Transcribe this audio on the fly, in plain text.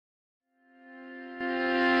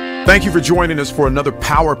Thank you for joining us for another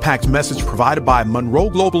power-packed message provided by Munroe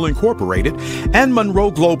Global Incorporated and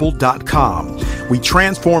MunroeGlobal.com. We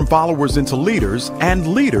transform followers into leaders and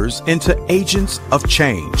leaders into agents of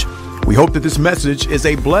change. We hope that this message is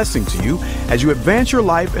a blessing to you as you advance your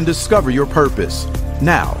life and discover your purpose.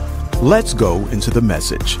 Now, let's go into the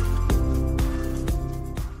message.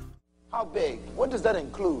 How big? What does that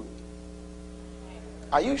include?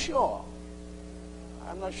 Are you sure?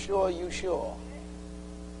 I'm not sure you're sure.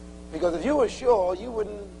 Because if you were sure, you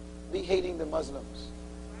wouldn't be hating the Muslims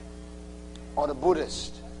or the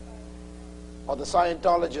Buddhist or the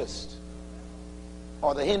Scientologist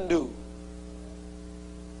or the Hindu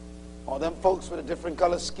or them folks with a different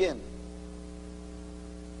color skin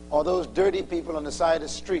or those dirty people on the side of the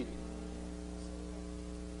street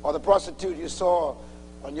or the prostitute you saw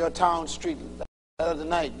on your town street the other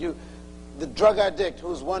night, the drug addict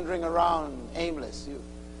who's wandering around aimless.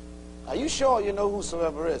 Are you sure you know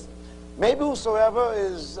whosoever is? Maybe whosoever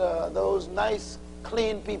is those nice,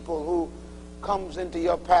 clean people who comes into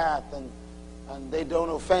your path and they don't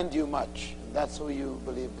offend you much. And that's who you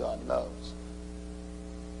believe God loves.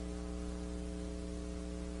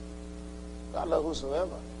 God loves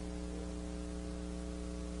whosoever.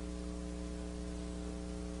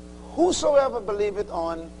 Whosoever believeth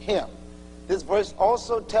on him. This verse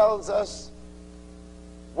also tells us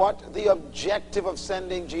what the objective of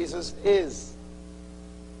sending Jesus is.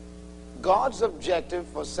 God's objective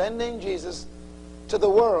for sending Jesus to the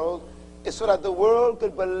world is so that the world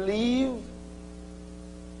could believe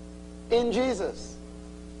in Jesus.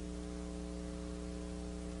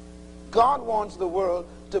 God wants the world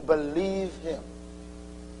to believe him.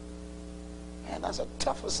 And that's a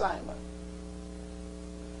tough assignment.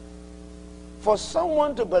 For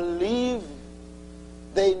someone to believe,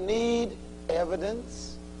 they need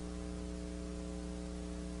evidence.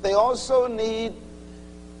 They also need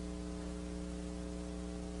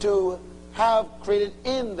to have created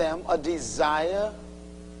in them a desire,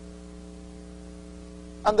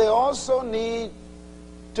 and they also need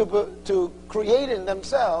to create in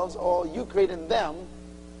themselves, or you create in them,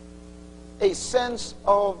 a sense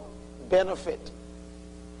of benefit.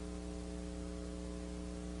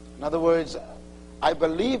 In other words, I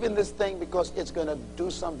believe in this thing because it's going to do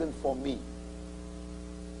something for me.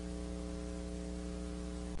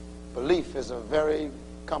 Belief is a very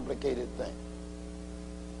complicated thing.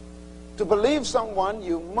 To believe someone,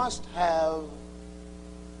 you must have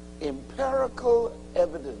empirical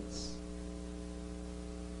evidence.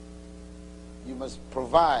 You must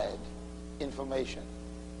provide information.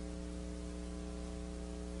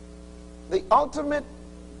 The ultimate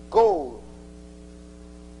goal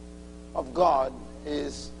of God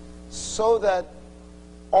is so that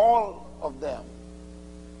all of them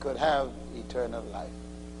could have eternal life.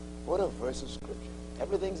 What a verse of scripture.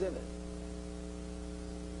 Everything's in it.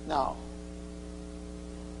 Now,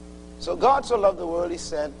 so God so loved the world, he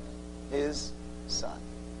sent his son.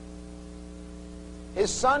 His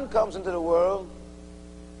son comes into the world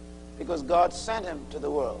because God sent him to the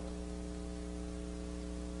world.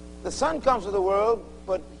 The son comes to the world,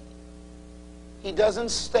 but he doesn't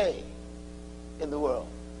stay in the world.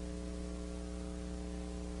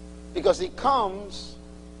 Because he comes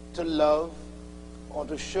to love or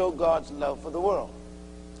to show God's love for the world.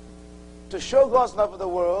 To show God's love for the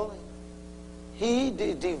world, he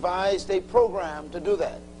devised a program to do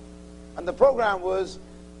that. And the program was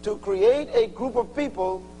to create a group of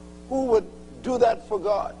people who would do that for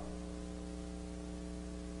God.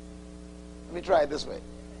 Let me try it this way.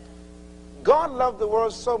 God loved the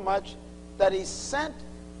world so much that he sent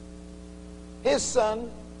his son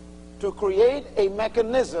to create a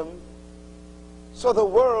mechanism so the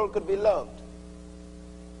world could be loved,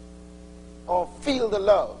 or feel the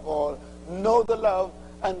love, or know the love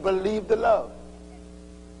and believe the love.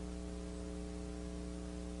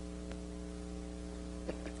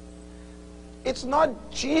 It's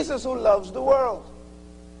not Jesus who loves the world.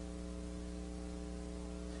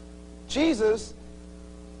 Jesus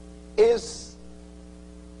is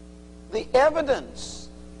the evidence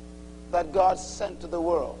that God sent to the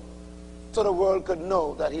world so the world could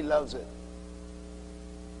know that he loves it.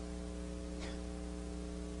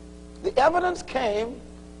 The evidence came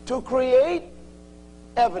to create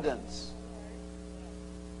evidence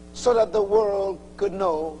so that the world could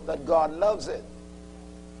know that God loves it.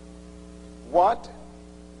 What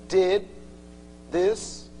did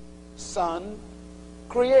this son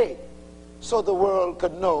create so the world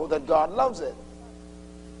could know that God loves it?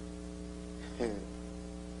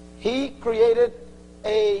 He created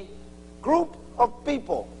a group of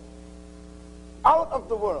people out of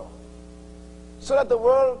the world so that the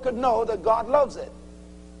world could know that God loves it.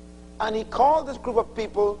 And he called this group of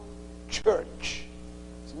people church.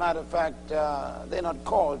 As a matter of fact, they're not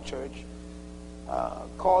called church.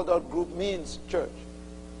 Called out group means church.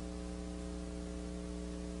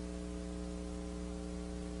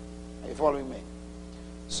 Are you following me?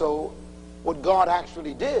 So what God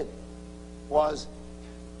actually did was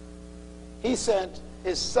he sent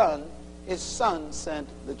his son sent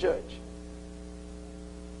the church.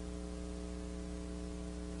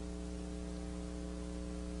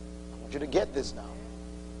 I want you to get this now.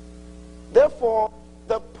 Therefore,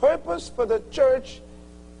 the purpose for the church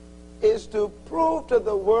is to prove to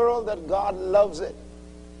the world that God loves it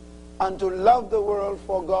and to love the world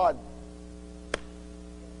for God.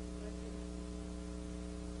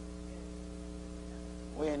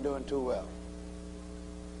 We ain't doing too well.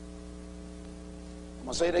 I'm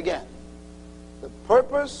going to say it again. The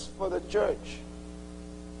purpose for the church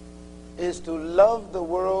is to love the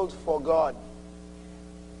world for God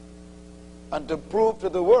and to prove to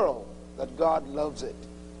the world that God loves it.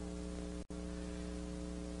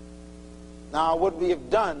 Now, what we have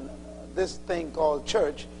done, this thing called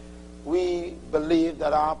church, we believe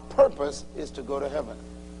that our purpose is to go to heaven,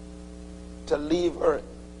 to leave earth,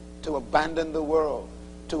 to abandon the world,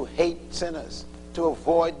 to hate sinners, to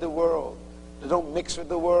avoid the world, to don't mix with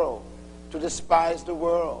the world, to despise the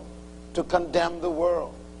world, to condemn the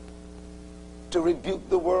world, to rebuke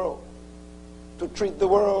the world, to treat the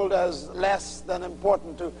world as less than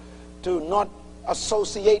important, to not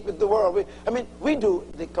associate with the world. We do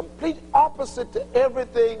the complete opposite to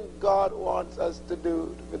everything God wants us to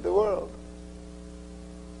do with the world.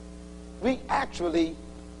 We actually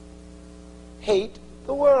hate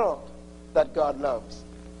the world that God loves.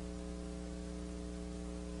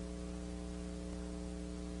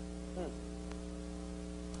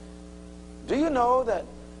 Do you know that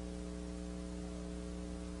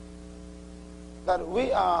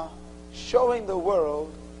we are showing the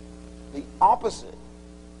world the opposite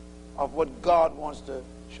of what God wants to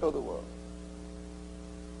show the world?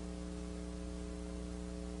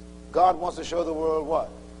 God wants to show the world what?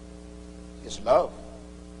 His love.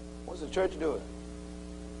 What's the church doing?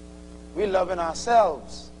 We're loving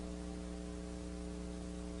ourselves.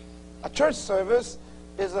 A church service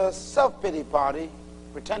is a self-pity party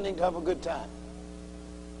pretending to have a good time.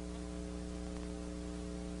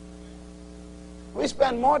 We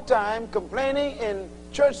spend more time complaining in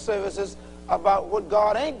church services about what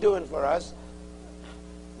God ain't doing for us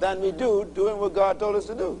than we do doing what God told us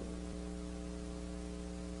to do.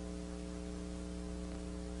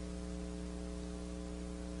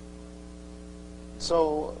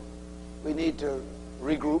 So we need to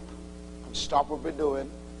regroup and stop what we're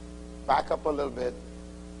doing, back up a little bit,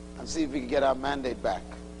 and see if we can get our mandate back.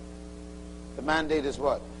 The mandate is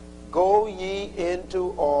what? Go ye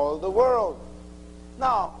into all the world.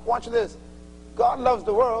 Now, watch this. God loves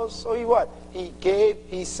the world, so he what?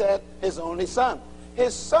 He sent his only son.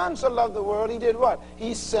 His son so loved the world, he did what?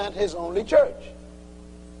 He sent his only church.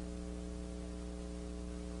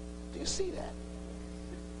 Do you see that?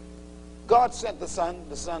 God sent the son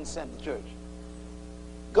sent the church.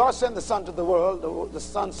 God sent the son to the world, the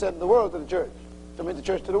son sent the world to the church. To mean the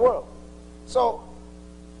church to the world. So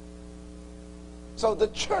the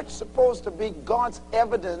church is supposed to be God's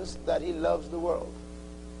evidence that he loves the world.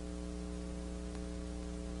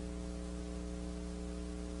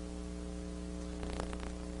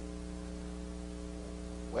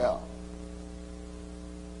 Well,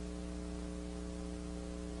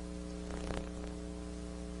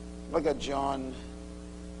 look at John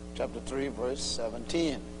chapter 3, verse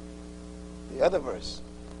 17. The other verse.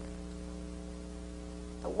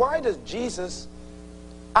 Why does Jesus,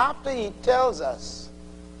 after he tells us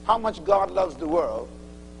how much God loves the world,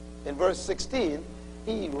 in verse 16,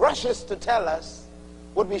 he rushes to tell us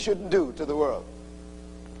what we shouldn't do to the world?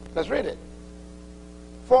 Let's read it.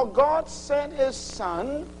 For God sent his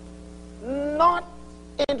son not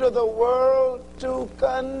into the world to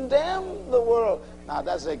condemn the world. Now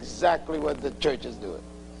that's exactly what the church is doing.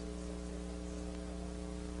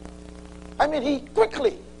 I mean, he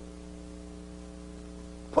quickly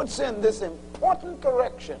puts in this important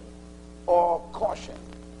correction or caution.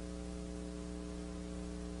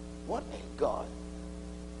 What a God.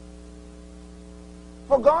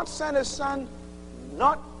 For God sent his son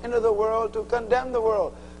not into the world to condemn the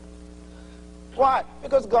world. Why?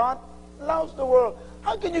 Because God loves the world.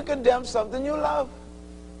 How can you condemn something you love?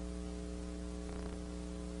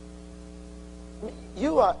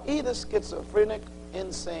 You are either schizophrenic,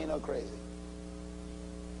 insane, or crazy.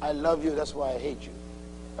 I love you, that's why I hate you.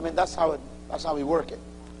 I mean, that's how we work it.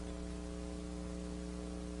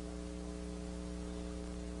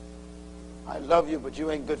 I love you, but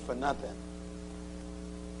you ain't good for nothing.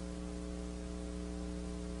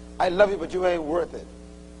 I love you, but you ain't worth it.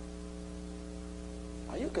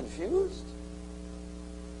 Are you confused?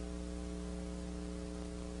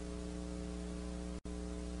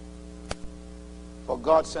 For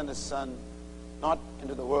God sent his Son not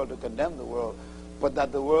into the world to condemn the world, but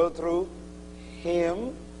that the world through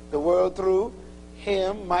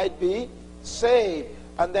him might be saved.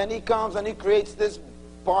 And then he comes and he creates this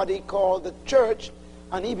body called the church,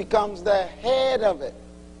 and he becomes the head of it.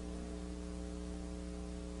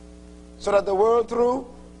 So that the world through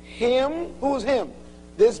him, who's him?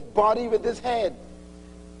 This body with this head.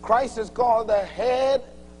 Christ is called the head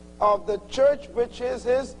of the church, which is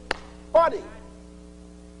his body.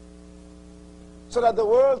 So that the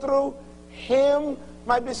world through him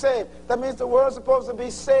might be saved. That means the world's supposed to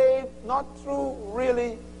be saved not through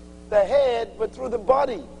really the head, but through the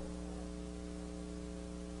body.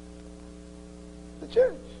 The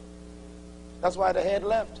church. That's why the head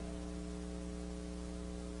left.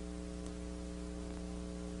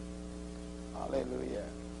 Hallelujah.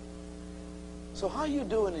 So how are you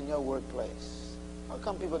doing in your workplace? How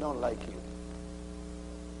come people don't like you?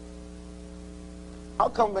 How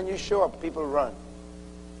come when you show up, people run?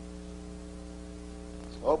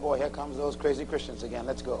 Oh boy, here comes those crazy Christians again.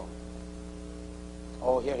 Let's go.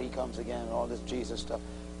 Oh, here he comes again, all this Jesus stuff.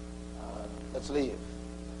 Let's leave.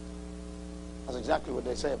 That's exactly what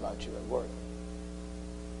they say about you at work.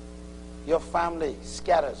 Your family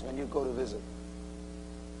scatters when you go to visit.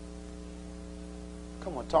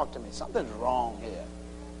 Come on, talk to me. Something's wrong here.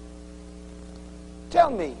 Tell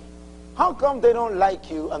me, how come they don't like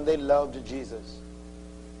you and they loved Jesus?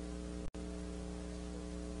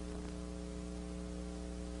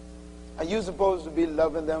 Are you supposed to be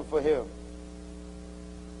loving them for him?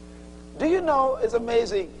 Do you know, it's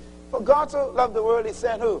amazing, for God so loved the world, he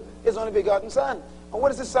sent who? His only begotten Son. And what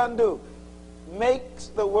does his Son do? Makes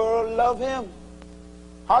the world love him.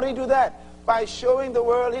 How do he do that? By showing the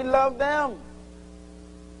world he loved them.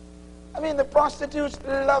 I mean, the prostitutes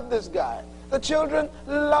love this guy. The children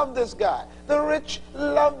love this guy. The rich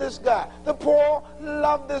love this guy. The poor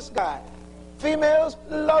love this guy. Females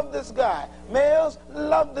love this guy. Males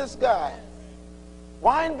love this guy.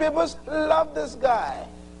 Wine bibbers love this guy.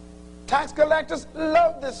 Tax collectors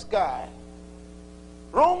love this guy.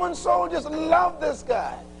 Roman soldiers love this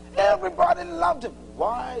guy. Everybody loved him.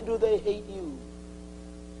 Why do they hate you?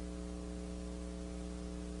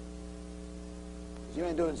 You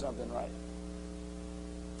ain't doing something right.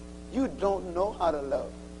 You don't know how to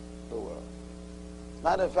love the world.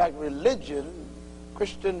 Matter of fact, religion,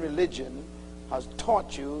 Christian religion, has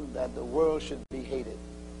taught you that the world should be hated.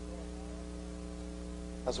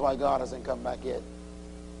 That's why God hasn't come back yet.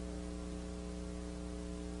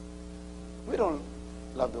 We don't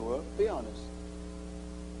love the world, be honest.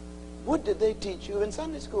 What did they teach you in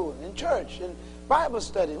Sunday school, in church, in Bible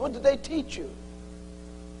study? What did they teach you?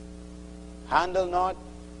 Handle not,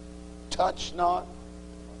 touch not,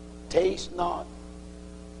 taste not,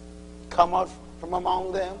 come out from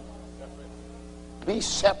among them, be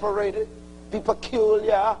separated, be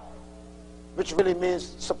peculiar, which really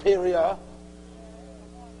means superior.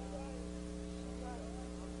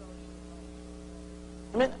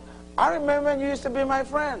 I mean, I remember when you used to be my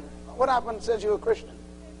friend. What happened since you were a Christian?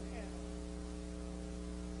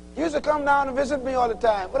 You used to come down and visit me all the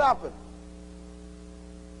time. What happened?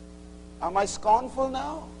 Am I scornful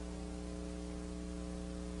now?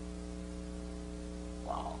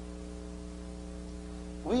 Wow.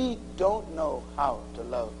 We don't know how to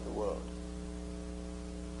love the world.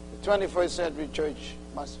 The 21st century church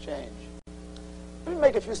must change. Let me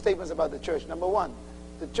make a few statements about the church. Number one,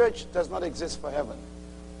 the church does not exist for heaven.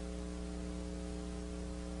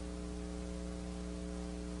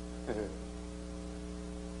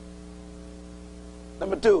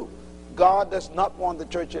 Number two, God does not want the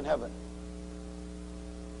church in heaven.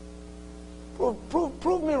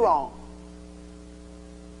 Prove me wrong.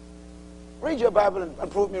 Read your Bible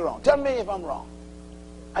and prove me wrong. Tell me if I'm wrong.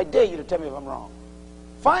 I dare you to tell me if I'm wrong.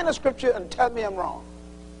 Find a scripture and tell me I'm wrong.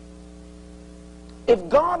 If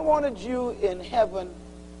God wanted you in heaven,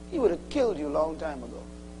 he would have killed you a long time ago.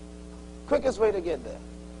 Quickest way to get there.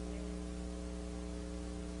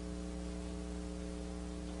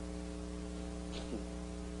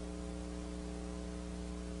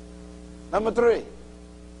 Number three,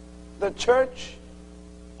 the church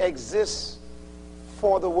exists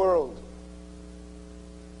for the world.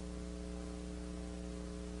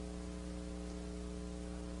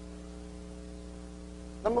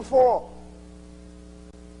 Number four,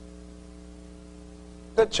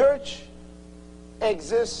 the church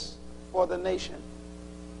exists for the nation.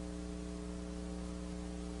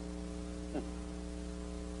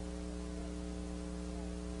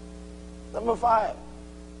 Number 5.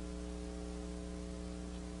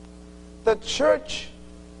 The church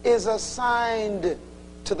is assigned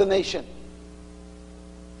to the nation.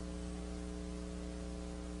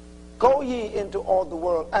 Go ye into all the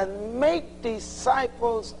world and make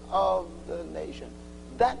disciples of the nation.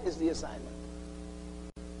 That is the assignment.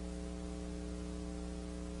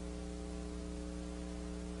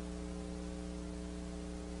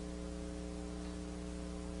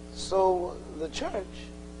 So the church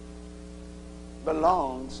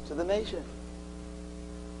belongs to the nation.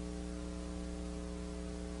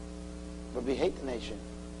 But we hate the nation.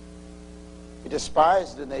 We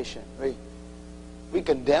despise the nation. We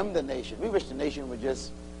condemn the nation. We wish the nation would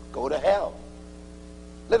just go to hell.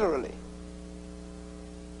 Literally.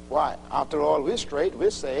 Why? After all, we're straight, we're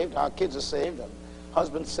saved, our kids are saved, our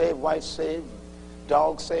husbands saved, wives saved,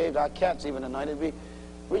 dogs saved, our cats even anointed.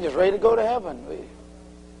 We're just ready to go to heaven.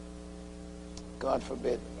 God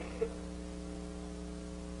forbid.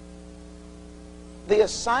 The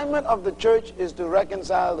assignment of the church is to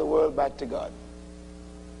reconcile the world back to God.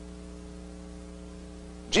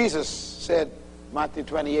 Jesus said, Matthew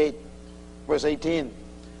 28, verse 18,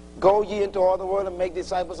 go ye into all the world and make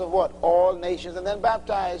disciples of what? All nations, and then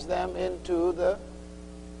baptize them into the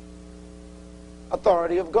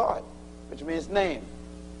authority of God, which means name.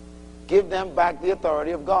 Give them back the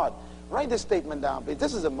authority of God. Write this statement down, please.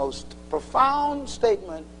 This is the most profound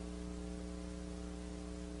statement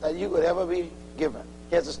that you could ever be given.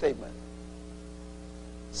 Here's a statement.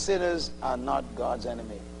 Sinners are not God's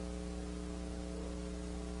enemy.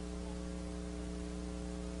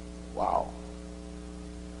 Wow.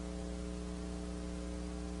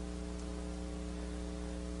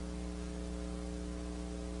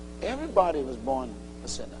 Everybody was born a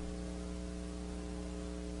sinner.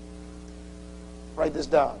 Write this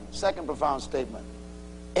down. Second profound statement.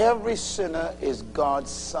 Every sinner is God's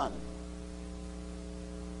son.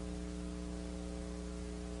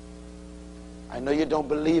 I know you don't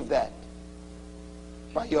believe that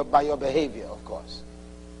by your behavior, of course.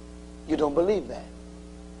 You don't believe that.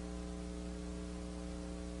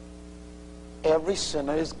 Every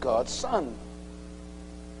sinner is God's son.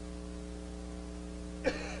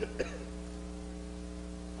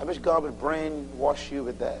 I wish God would brainwash you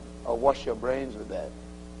with that, or wash your brains with that.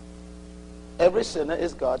 Every sinner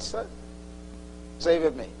is God's son. Say it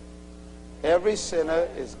with me. Every sinner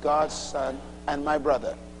is God's son and my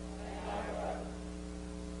brother.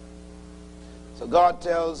 So God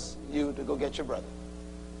tells you to go get your brother.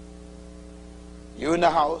 You in the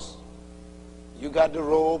house, you got the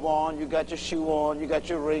robe on, you got your shoe on, you got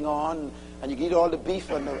your ring on, and you eat all the beef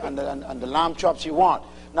and the lamb chops you want.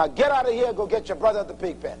 Now get out of here, go get your brother at the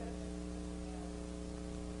pig pen.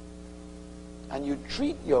 And you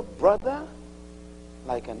treat your brother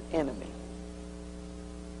like an enemy.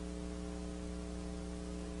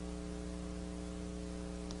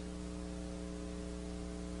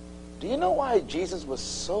 Do you know why Jesus was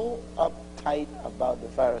so uptight about the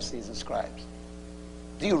Pharisees and scribes?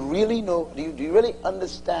 Do you really know, do you really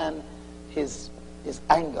understand his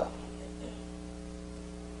anger?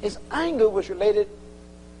 His anger was related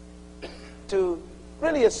to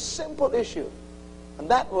really a simple issue, and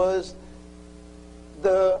that was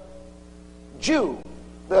the Jew,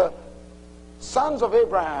 the sons of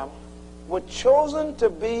Abraham, were chosen to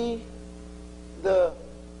be the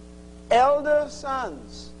elder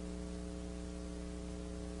sons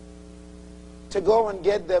to go and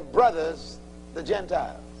get their brothers, the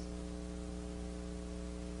Gentiles.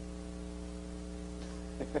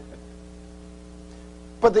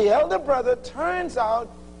 But the elder brother turns out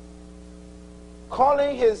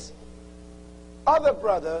calling his other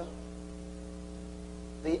brother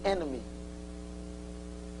the enemy.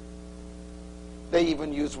 They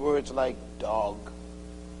even use words like dog,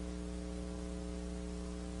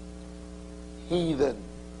 heathen.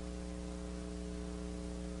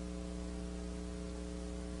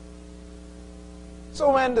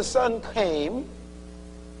 So when the son came,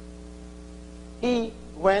 he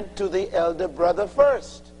went to the elder brother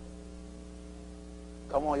first.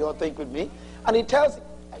 Come on, y'all think with me. And he tells him,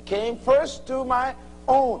 I came first to my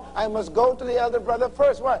own. I must go to the elder brother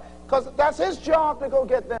first. Why? Because that's his job to go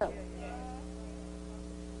get them.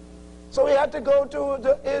 So he had to go to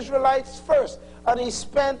the Israelites first. And he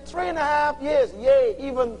spent 3.5 years, yea,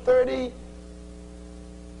 even 30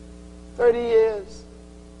 years.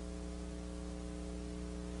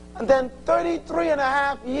 And then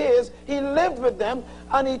 33.5 years, he lived with them,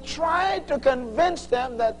 and he tried to convince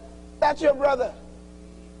them that that's your brother.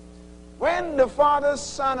 When the father's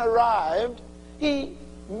son arrived, he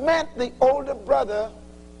met the older brother,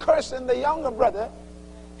 cursing the younger brother,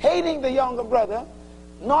 hating the younger brother,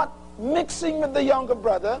 not mixing with the younger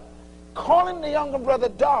brother, calling the younger brother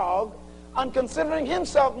dog, and considering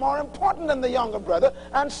himself more important than the younger brother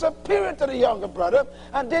and superior to the younger brother,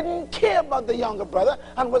 and didn't care about the younger brother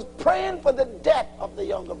and was praying for the death of the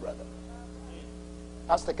younger brother.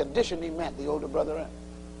 That's the condition he met the older brother in.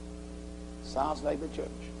 Sounds like the church.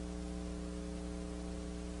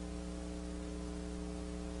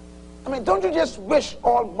 I mean, don't you just wish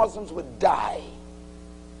all Muslims would die?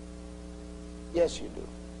 Yes, you do.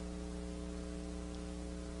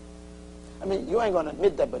 I mean, you ain't going to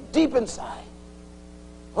admit that, but deep inside,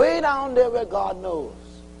 way down there where God knows,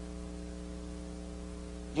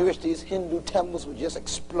 you wish these Hindu temples would just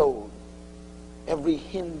explode. Every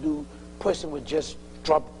Hindu person would just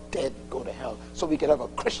drop dead and go to hell, so we could have a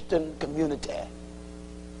Christian community.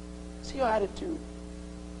 See your attitude.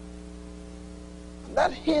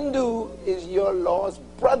 That Hindu is your Lord's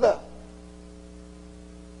brother.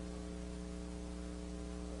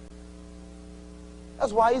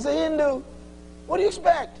 That's why he's a Hindu. What do you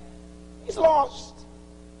expect? He's lost.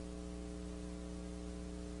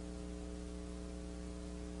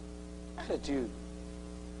 Attitude.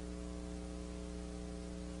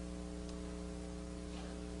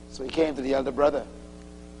 So he came to the elder brother,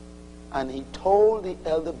 and he told the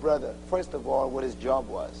elder brother, first of all, what his job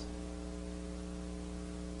was.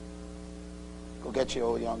 Go get your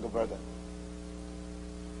old younger brother.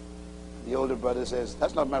 The older brother says,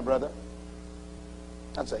 that's not my brother.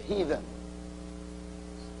 That's a heathen.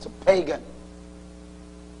 It's a pagan.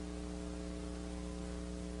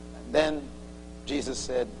 And then Jesus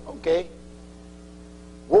said, okay,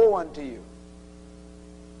 woe unto you,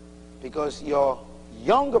 because your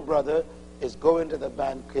younger brother is going to the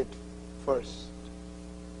banquet first.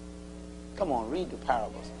 Come on, read the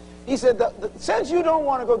parables. He said, since you don't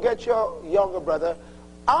want to go get your younger brother,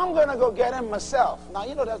 I'm going to go get him myself. Now,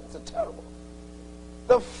 you know that's terrible.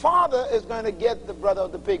 The father is going to get the brother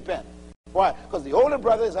of the pig pen. Why? Because the older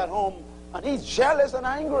brother is at home, and he's jealous and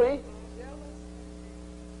angry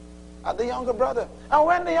at the younger brother. And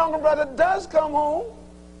when the younger brother does come home,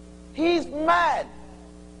 he's mad.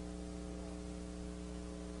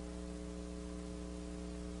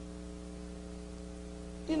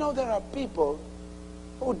 You know, there are people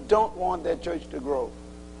who don't want their church to grow.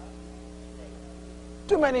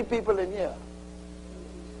 Too many people in here.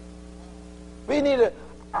 We need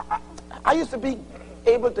I used to be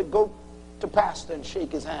able to go to pastor and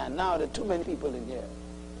shake his hand. Now there are too many people in here.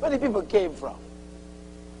 Where did people came from?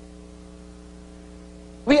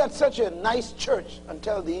 We had such a nice church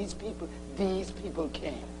until these people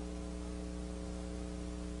came.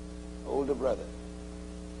 Older brother.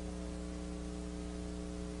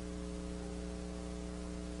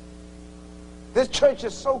 This church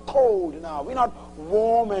is so cold now. We're not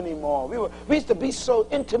warm anymore. We used to be so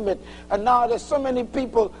intimate, and now there's so many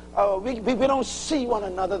people. We don't see one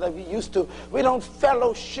another that we used to. We don't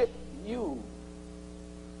fellowship. You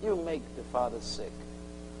make the Father sick.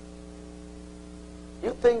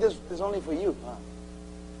 You think this is only for you, huh?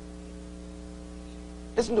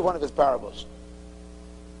 Listen to one of his parables.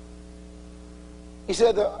 He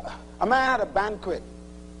said a man had a banquet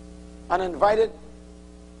and invited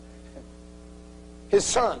his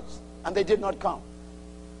sons, and they did not come.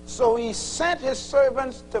 So he sent his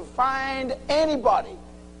servants to find anybody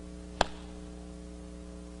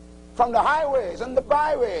from the highways and the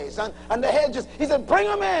byways and the hedges. He said, bring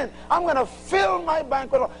them in. I'm going to fill my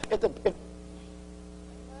banquet.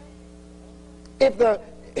 If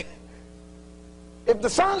the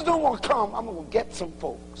sons don't want to come, I'm going to get some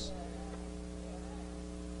folks.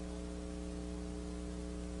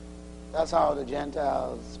 That's how the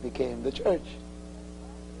Gentiles became the church.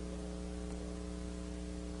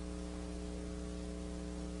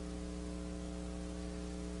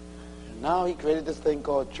 Now he created this thing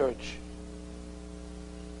called church,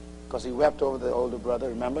 because he wept over the older brother.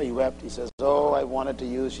 Remember, he wept. He says, oh, I wanted to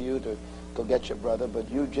use you to go get your brother,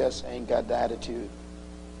 but you just ain't got the attitude.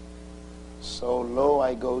 So lo,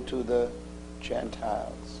 I go to the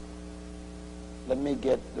Gentiles. Let me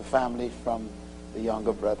get the family from the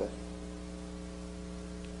younger brother.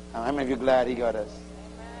 Now, how many of you glad he got us?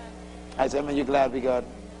 I said, how many of you glad we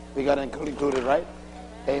got included, right?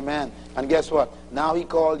 Amen. And guess what? Now he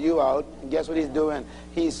called you out, and guess what he's doing?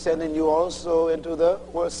 He's sending you also into the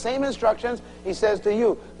world. Same instructions. He says to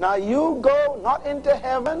you, now you go not into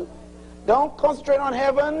heaven. Don't concentrate on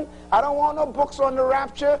heaven. I don't want no books on the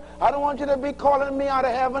rapture. I don't want you to be calling me out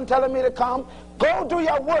of heaven, telling me to come. Go do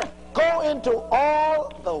your work. Go into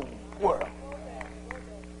all the world.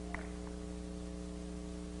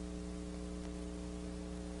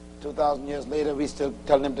 "2,000 years later, we still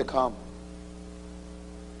telling him to come.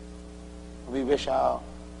 We wish our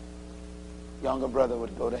younger brother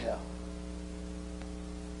would go to hell.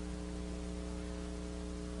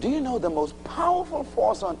 Do you know the most powerful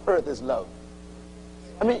force on earth is love?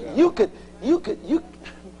 I mean, you could you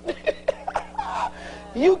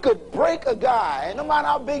could break a guy, no matter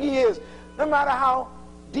how big he is, no matter how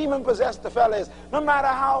demon-possessed the fella is, no matter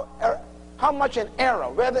how much in error,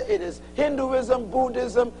 whether it is Hinduism,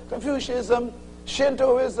 Buddhism, Confucianism,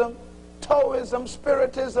 Shintoism, Taoism,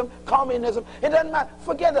 Spiritism, Communism, it doesn't matter.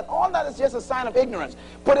 Forget that. All that is just a sign of ignorance.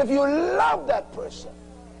 But if you love that person,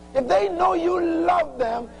 if they know you love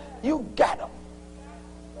them, you got them.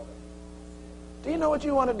 Do you know what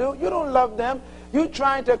you want to do? You don't love them. You're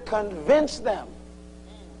trying to convince them.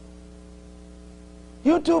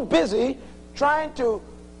 You're too busy trying to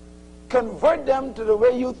convert them to the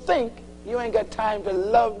way you think. You ain't got time to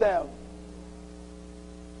love them.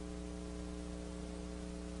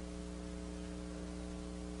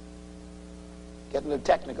 Getting a little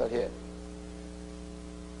technical here.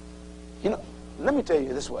 You know, let me tell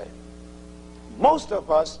you this way. Most of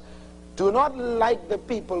us do not like the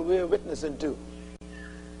people we're witnessing to.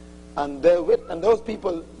 And those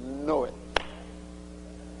people know it.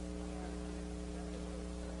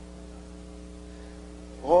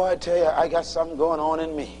 Oh, I tell you, I got something going on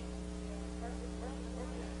in me.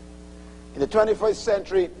 In the 21st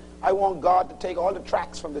century, I want God to take all the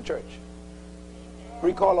tracts from the church.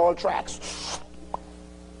 Recall all tracts.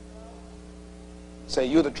 Say,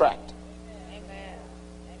 you the tract. Amen.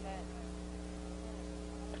 Amen.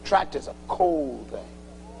 A tract is a cold thing.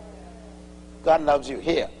 God loves you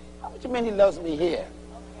here. How much you mean he loves me here?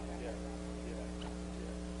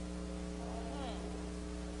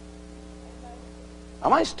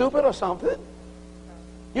 Am I stupid or something?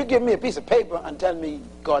 You give me a piece of paper and tell me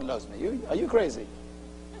God loves me. Are you crazy?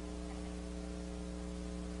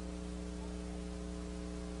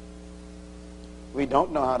 We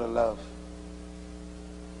don't know how to love.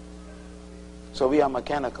 So we are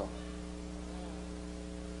mechanical.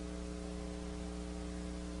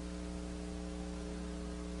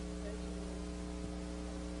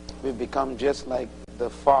 We've become just like the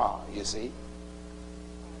far, you see.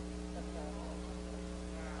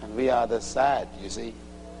 And we are the sad, you see.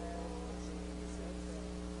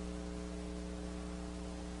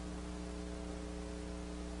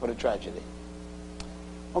 What a tragedy.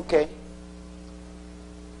 Okay.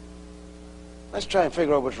 Let's try and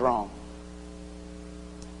figure out what's wrong.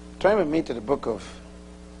 Turn with me to the book of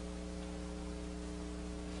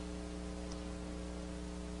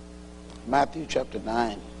Matthew chapter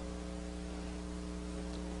 9.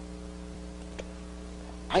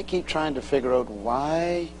 I keep trying to figure out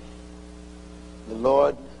why the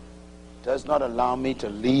Lord does not allow me to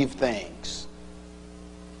leave things.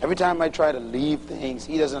 Every time I try to leave things,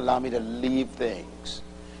 he doesn't allow me to leave things.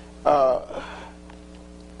 I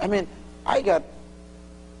mean, I got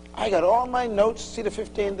all my notes. See the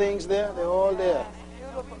 15 things there? They're all there.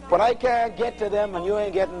 But I can't get to them and you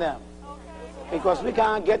ain't getting them. Because we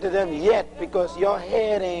can't get to them yet because your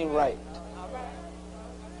head ain't right.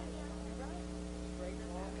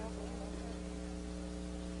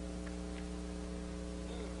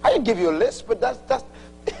 I can give you a list, but that's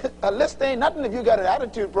a list ain't nothing if you got an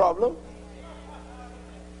attitude problem.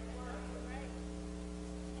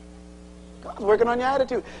 God's working on your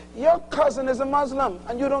attitude. Your cousin is a Muslim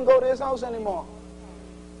and you don't go to his house anymore.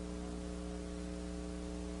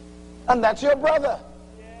 And that's your brother.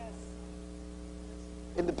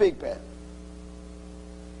 In the pig pen.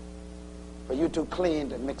 But you're too clean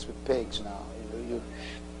to mix with pigs now.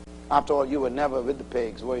 After all, you were never with the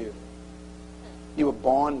pigs, were you? You were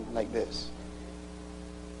born like this.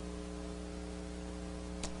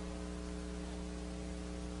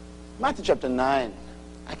 Matthew chapter 9.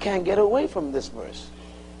 I can't get away from this verse.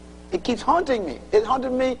 It keeps haunting me. It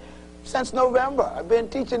haunted me since November. I've been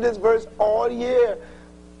teaching this verse all year.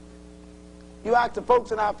 You ask the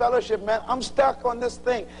folks in our fellowship, man, I'm stuck on this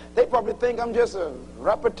thing. They probably think I'm just a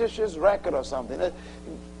repetitious record or something.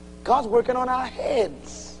 God's working on our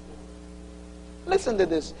heads. Listen to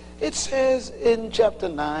this. It says in chapter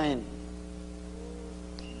 9,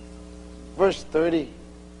 verse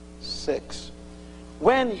 36,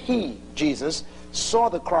 when he, Jesus, saw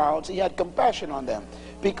the crowds, he had compassion on them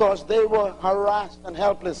because they were harassed and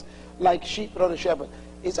helpless like sheep without a shepherd.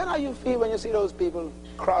 Is that how you feel when you see those people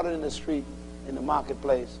crowded in the street, in the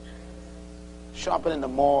marketplace, shopping in the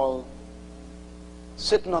mall,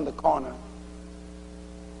 sitting on the corner?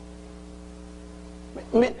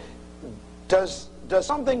 I mean, does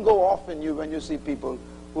something go off in you when you see people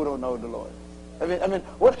who don't know the Lord? I mean,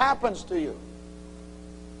 what happens to you?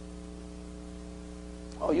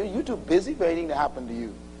 Oh, you're too busy for anything to happen to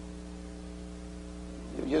you.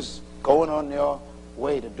 going on your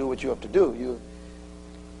way to do what you have to do.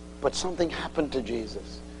 But something happened to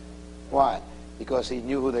Jesus. Why? Because he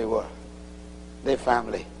knew who they were. Their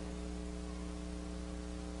family.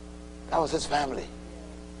 That was his family.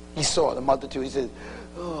 He saw the multitude. He said,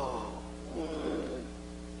 oh,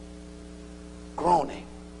 groaning.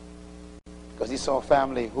 Because he saw a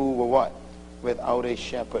family who were what? Without a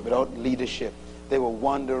shepherd, without leadership. They were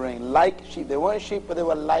wandering like sheep. They weren't sheep, but they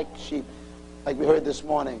were like sheep. Like we heard this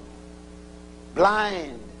morning.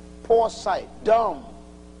 Blind, poor sight, dumb.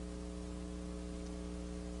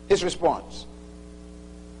 His response.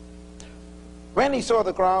 When he saw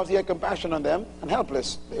the crowds, he had compassion on them, and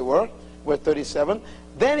helpless they were. Verse 37.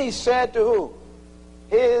 Then he said to who?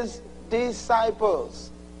 His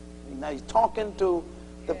disciples. Now he's talking to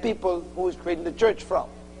the people who he's creating the church from.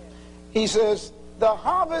 He says, the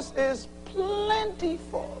harvest is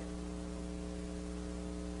plentiful.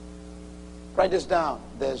 Write this down.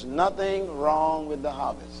 There's nothing wrong with the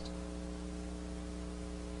harvest.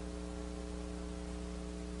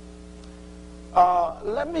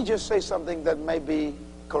 Let me just say something that may be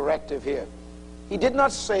corrective here. He did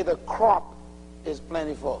not say the crop is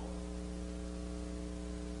plentiful.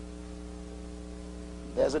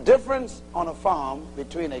 There's a difference on a farm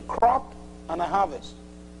between a crop and a harvest.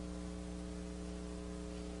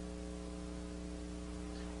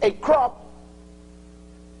 A crop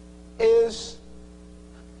is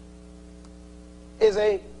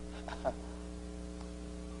a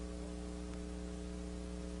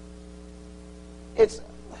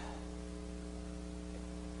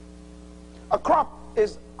a crop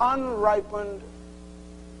is unripened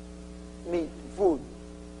meat, food,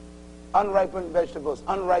 unripened vegetables,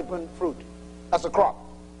 unripened fruit. That's a crop.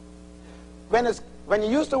 When you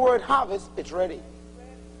use the word harvest, it's ready.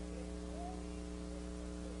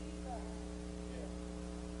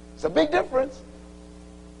 It's a big difference.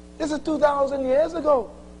 This is 2,000 years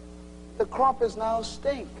ago. The crop is now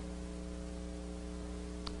stink.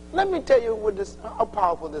 Let me tell you how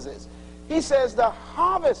powerful this is. He says the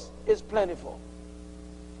harvest is plentiful.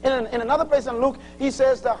 In another place in Luke, he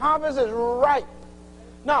says the harvest is ripe.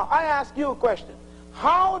 Now, I ask you a question.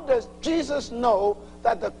 How does Jesus know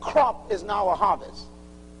that the crop is now a harvest?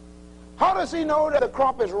 How does he know that the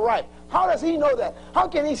crop is ripe? How does he know that? How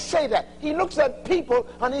can he say that? He looks at people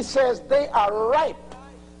and he says they are ripe.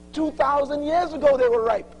 2,000 years ago they were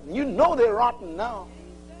ripe. You know they're rotten now.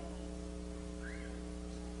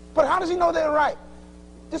 But how does he know they're ripe?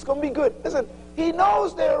 This is going to be good. Listen, he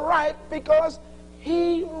knows they're ripe because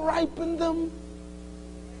he ripened them.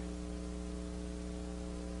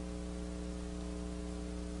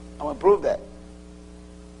 I'm going to prove that.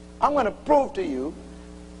 I'm going to prove to you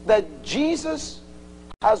that Jesus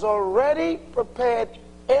has already prepared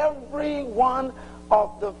every one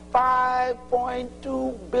of the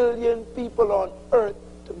 5.2 billion people on earth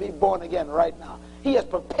to be born again right now. He has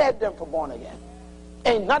prepared them for born again.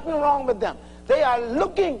 Ain't nothing wrong with them. They are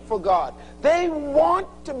looking for God. They want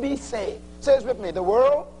to be saved. Say this with me. The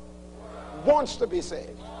world wants to be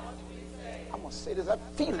saved. I'm going to say this. I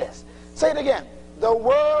feel this. Say it again. The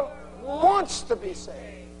world wants to be saved.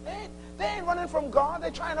 They ain't running from God.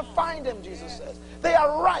 They're trying to find him, Jesus says. They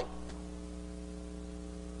are ripe.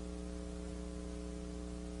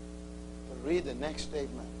 But read the next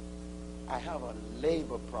statement. I have a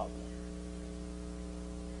labor problem.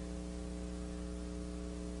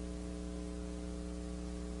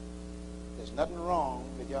 There's nothing wrong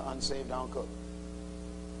with your unsaved uncle.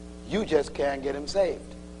 You just can't get him saved.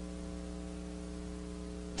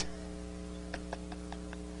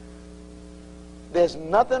 There's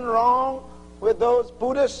nothing wrong with those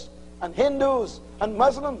Buddhists and Hindus and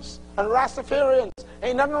Muslims and Rastafarians.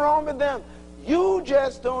 Ain't nothing wrong with them. You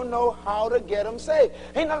just don't know how to get them saved.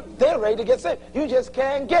 They're ready to get saved. You just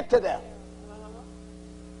can't get to them.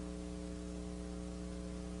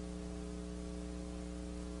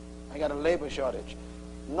 I got a labor shortage.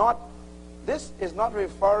 This is not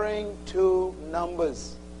referring to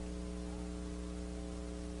numbers.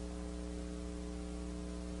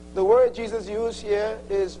 The word Jesus used here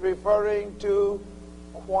is referring to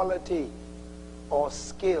quality or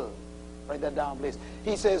skill. Write that down, please.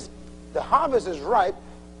 He says the harvest is ripe,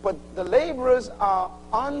 but the laborers are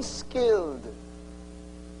unskilled.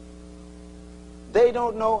 They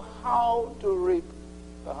don't know how to reap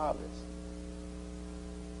the harvest.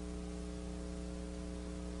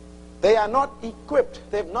 They are not equipped.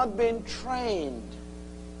 They've not been trained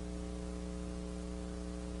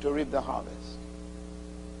to reap the harvest.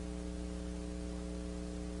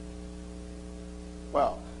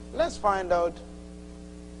 Well, let's find out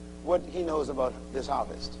what he knows about this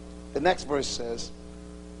harvest. The next verse says,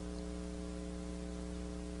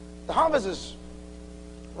 The harvest is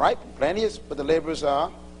ripe, plenty, but the laborers are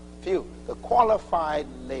few. The qualified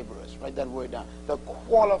laborers. Write that word down. The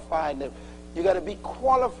qualified laborers. You got to be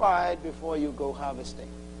qualified before you go harvesting.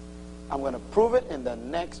 I'm going to prove it in the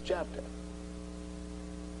next chapter.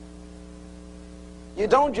 You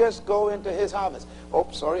don't just go into his harvest. Oh,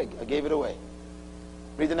 sorry, I gave it away.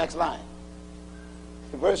 Read the next line.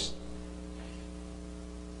 Verse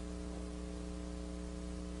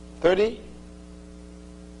 38.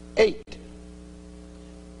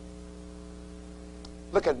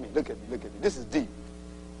 Look at me, look at me, look at me. This is deep.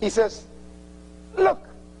 He says, look,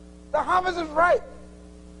 the harvest is ripe,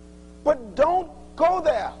 but don't go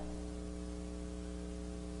there.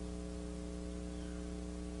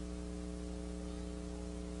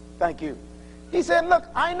 Thank you. He said, look,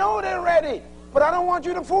 I know they're ready, but I don't want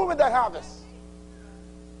you to fool with that harvest.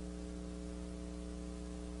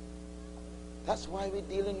 That's why we're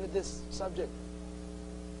dealing with this subject,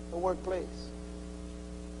 the workplace.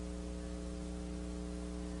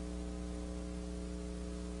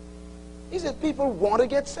 He said, people want to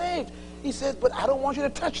get saved. He says, but I don't want you to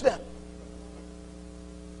touch them.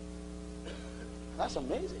 That's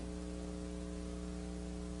amazing.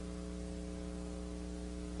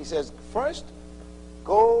 He says, first,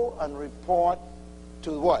 go and report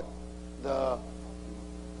to what?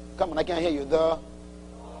 Come on, I can't hear you.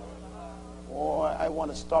 I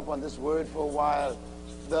want to stop on this word for a while.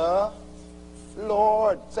 The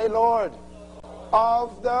Lord. Say Lord.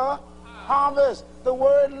 Of the harvest. The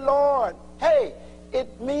word Lord. Hey,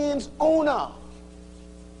 it means owner.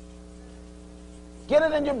 Get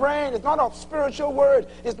it in your brain. It's not a spiritual word.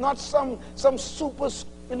 It's not some super,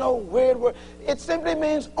 weird word. It simply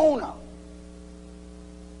means owner.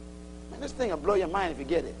 Man, this thing will blow your mind if you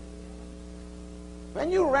get it.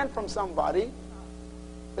 When you rent from somebody,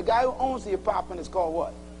 the guy who owns the apartment is called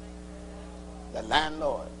what? The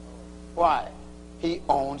landlord. Why? He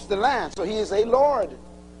owns the land, so he is a lord.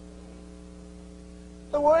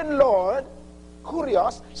 The word Lord,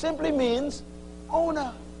 kurios, simply means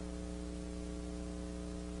owner.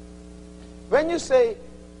 When you say,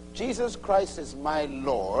 Jesus Christ is my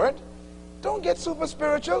Lord, don't get super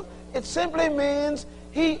spiritual. It simply means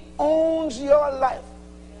he owns your life.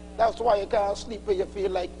 That's why you can't sleep where you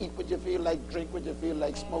feel like, eat what you feel like, drink what you feel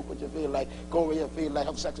like, smoke what you feel like, go where you feel like,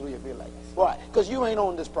 have sex where you feel like. Why? Because you ain't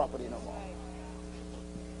own this property no more.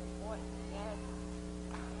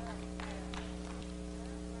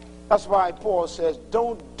 That's why Paul says,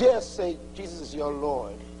 don't dare say Jesus is your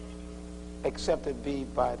Lord, except it be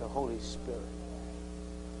by the Holy Spirit.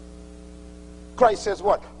 Christ says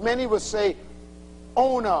what? Many will say,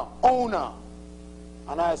 owner, owner.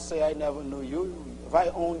 And I say, I never knew you. If I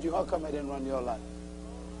owned you, how come I didn't run your life?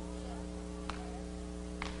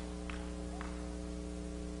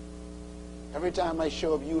 Every time I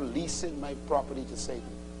show up, you leasing my property to Satan.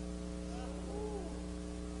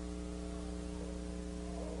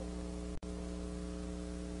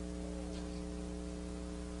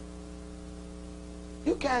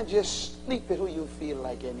 You can't just sleep with who you feel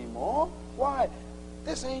like anymore. Why?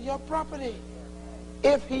 This ain't your property.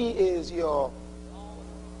 If he is your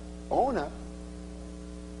owner,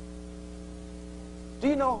 do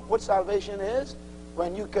you know what salvation is?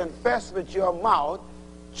 When you confess with your mouth,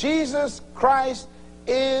 Jesus Christ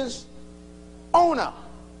is owner.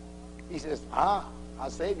 He says, I'll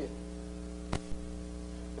save you.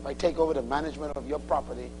 If I take over the management of your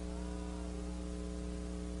property,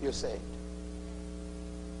 you're saved.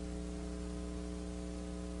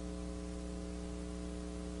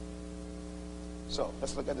 So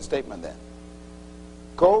let's look at the statement then.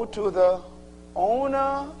 Go to the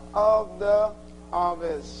owner of the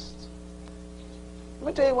harvest. Let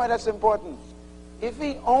me tell you why that's important. If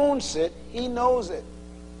he owns it, he knows it.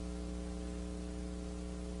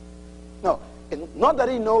 No, not that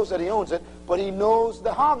he knows that he owns it, but he knows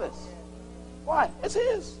the harvest. Why? It's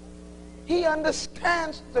his. He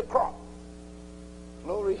understands the crop.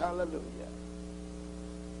 Glory, hallelujah.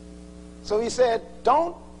 So he said,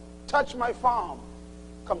 don't touch my farm.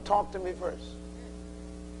 Come talk to me first.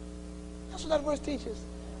 That's what that verse teaches.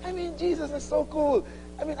 I mean, Jesus is so cool.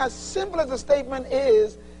 I mean, as simple as the statement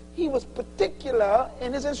is, he was particular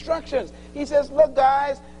in his instructions. He says, look,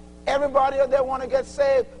 guys, everybody out there want to get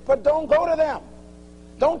saved, but don't go to them.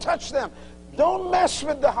 Don't touch them. Don't mess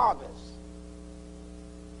with the harvest.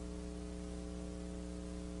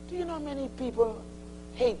 Do you know how many people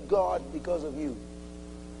hate God because of you?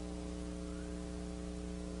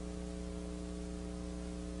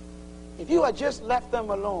 If you had just left them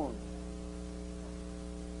alone,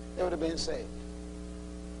 they would have been saved.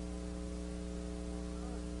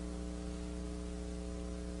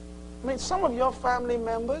 I mean, some of your family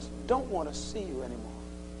members don't want to see you anymore.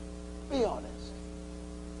 Be honest.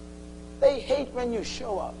 They hate when you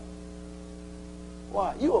show up.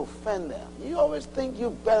 Why? You offend them. You always think you're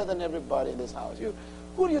better than everybody in this house.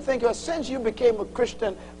 Who do you think you are? Since you became a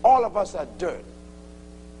Christian, all of us are dirt.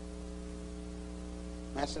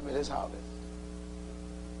 Messing with his harvest.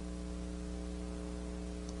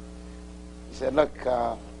 He said, look,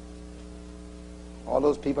 all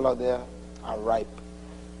those people out there are ripe,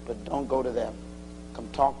 but don't go to them. Come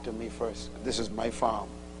talk to me first. This is my farm.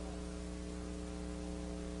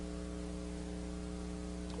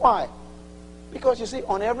 Why? Because you see,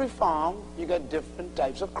 on every farm, you got different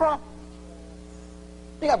types of crop.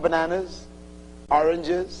 You got bananas,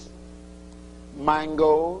 oranges,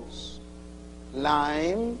 mangoes,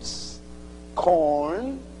 limes,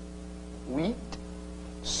 corn, wheat,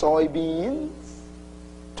 soybeans,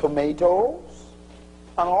 tomatoes,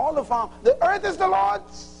 and all the farm. The earth is the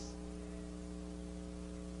Lord's.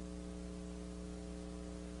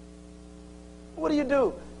 What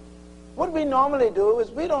do? What we normally do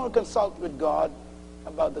is we don't consult with God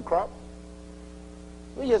about the crop.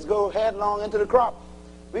 We just go headlong into the crop.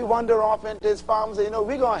 We wander off into his farms and,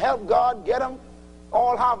 we're going to help God get them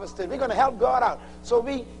all harvested. We're going to help God out. So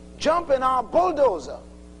we jump in our bulldozer,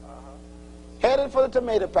 headed for the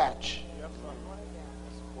tomato patch.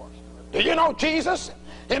 Do you know Jesus?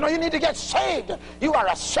 You need to get saved. You are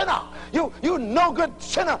a sinner. You no good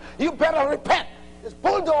sinner. You better repent. This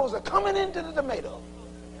bulldozer coming into the tomato.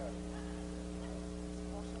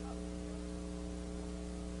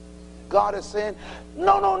 God is saying,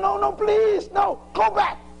 no, please, no, go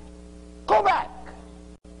back. Go back.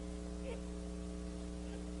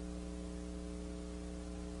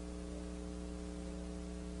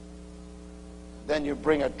 Then you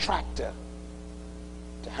bring a tractor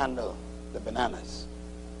to handle the bananas.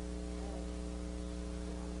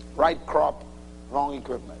 Right crop, wrong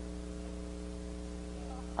equipment.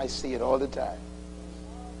 I see it all the time.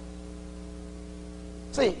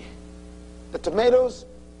 See, the tomatoes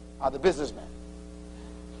are the businessmen.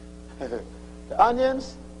 The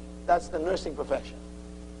onions, that's the nursing profession.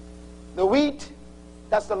 The wheat,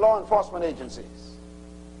 that's the law enforcement agencies.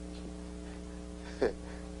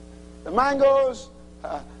 The mangoes,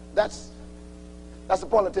 that's the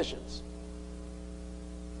politicians.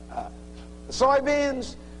 The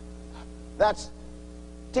soybeans, that's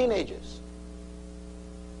teenagers.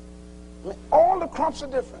 I mean, all the crops are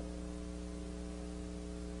different.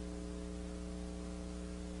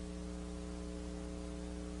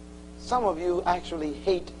 Some of you actually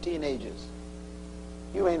hate teenagers.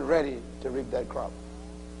 You ain't ready to reap that crop.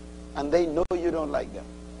 And they know you don't like them.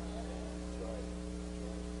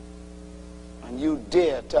 And you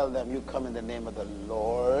dare tell them you come in the name of the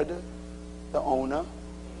Lord, the owner.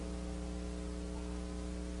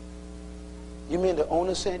 You mean the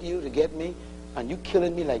owner sent you to get me and you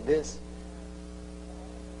killing me like this?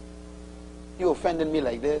 You offending me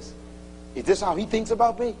like this? Is this how he thinks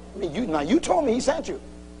about me? I mean, you told me he sent you.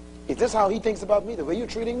 Is this how he thinks about me, the way you're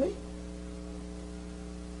treating me?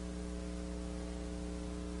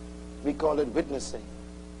 We call it witnessing.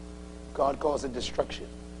 God calls it destruction.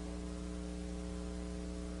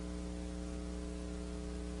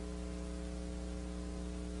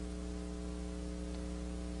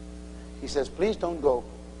 He says, please don't go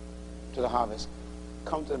to the harvest.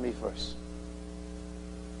 Come to me first.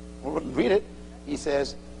 Read it. He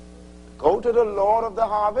says, go to the Lord of the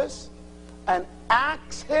harvest and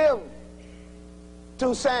ask him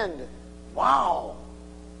to send. Wow.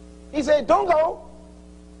 He said, don't go.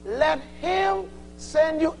 Let him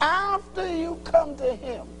send you after you come to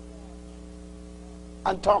him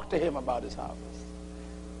and talk to him about his harvest.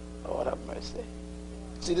 Lord have mercy.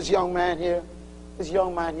 See this young man here? This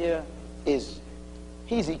young man here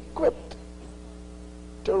he's equipped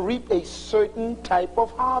to reap a certain type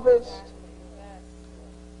of harvest.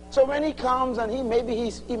 So when he comes and he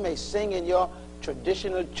may sing in your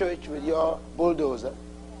traditional church with your bulldozer.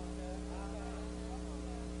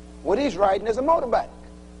 What he's riding is a motorbike.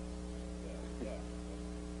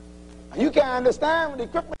 And you can't understand the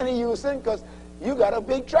equipment he's using because you got a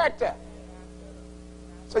big tractor.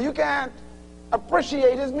 So you can't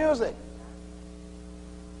appreciate his music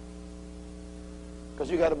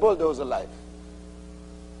because you got a bulldozer life.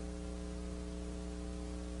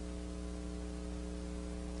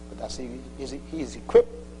 But that's he's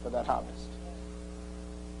equipped for that harvest.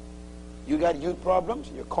 You got youth problems,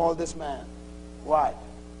 you call this man. Why?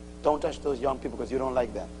 Don't touch those young people because you don't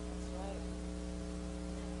like them.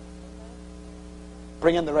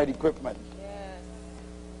 Bring in the right equipment.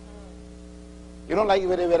 You don't like it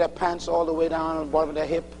when they wear their pants all the way down on the bottom of their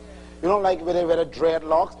hip. You don't like it when they wear the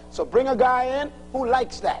dreadlocks. So bring a guy in who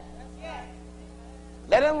likes that.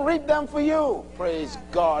 Let him reap them for you. Praise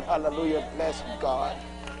God. Hallelujah. Bless God.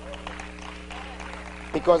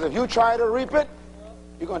 Because if you try to reap it,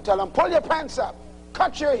 you're going to tell them, pull your pants up,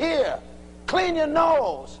 cut your hair, clean your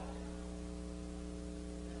nose.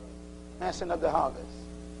 Messing up the harvest.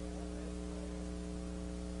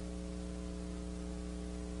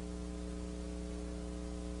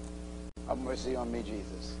 Have mercy on me,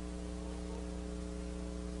 Jesus.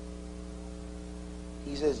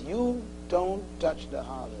 He says, you don't touch the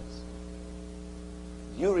harvest.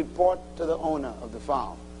 You report to the owner of the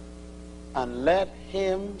farm and let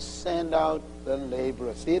him send out the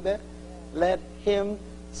laborers. See that? Let him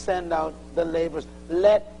send out the laborers.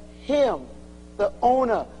 Let him, the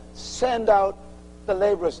owner, send out the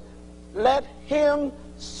laborers. Let him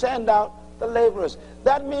send out the laborers.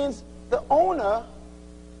 That means the owner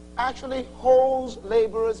actually holds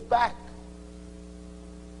laborers back.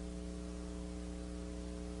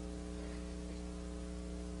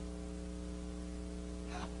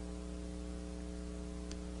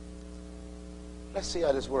 Let's see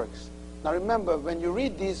how this works. Now remember, when you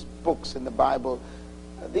read these books in the Bible,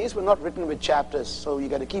 these were not written with chapters, so you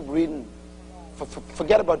got to keep reading.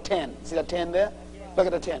 Forget about 10. See that 10 there? Look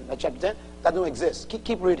at the 10, that chapter 10. That don't exist.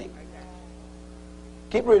 Keep reading.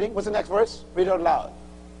 Keep reading. What's the next verse? Read it out loud.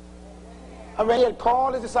 And when he had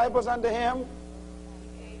called his disciples unto him,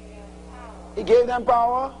 he gave them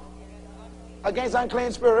power against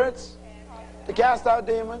unclean spirits to cast out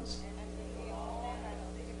demons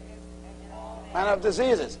and of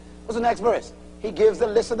diseases. What's the next verse? He gives the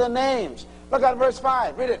list of their names. Look at verse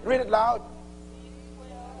 5. Read it loud.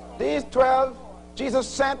 These 12, Jesus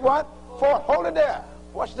sent what? Forth. Hold it there.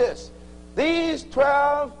 Watch this. These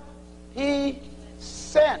 12 he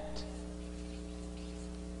sent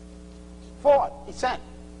forth. He sent.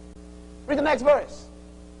 Read the next verse.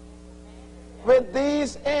 With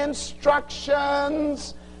these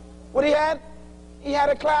instructions, what he had? He had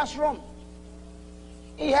a classroom.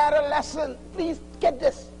 He had a lesson. Please get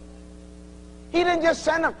this. He didn't just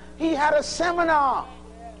send them. He had a seminar.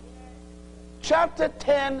 Chapter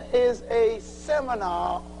 10 is a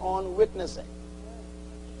seminar on witnessing.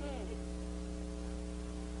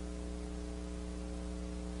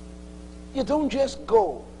 You don't just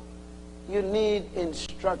go. You need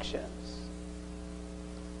instructions.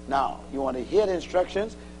 Now, you want to hear the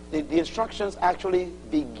instructions? The instructions actually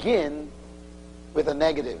begin with a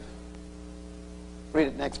negative. Read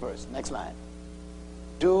it, next verse, next line.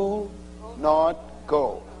 Do not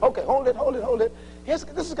go. Okay, hold it.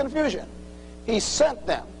 This is confusion. He sent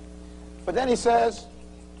them, but then he says,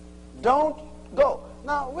 don't go.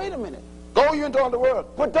 Now, wait a minute. Go you into all the world,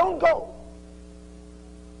 but don't go.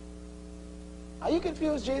 Are you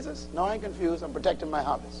confused, Jesus? No, I ain't confused. I'm protecting my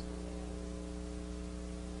harvest.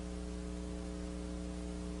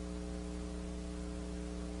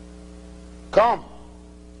 Come.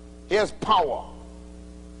 Here's power,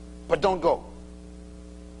 but don't go.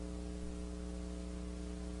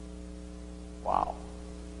 Wow.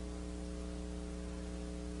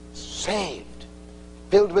 Saved,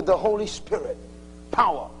 filled with the Holy Spirit,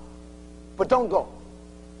 power, but don't go.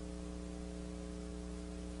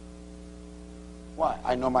 Why?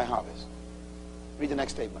 I know my harvest. Read the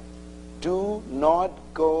next statement. Do not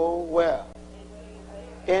go where?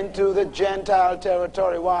 Into the Gentile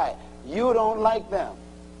territory. Why? You don't like them.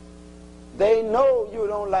 They know you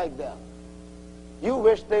don't like them. You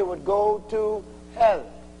wish they would go to hell.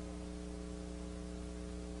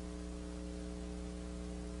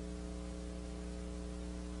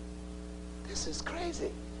 This is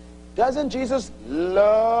crazy. Doesn't Jesus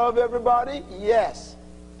love everybody? Yes.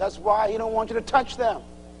 That's why he don't want you to touch them.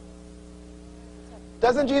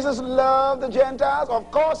 Doesn't Jesus love the Gentiles? Of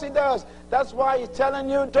course he does. That's why he's telling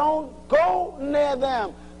you, don't go near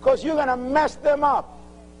them, because you're going to mess them up.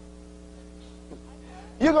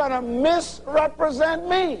 You're going to misrepresent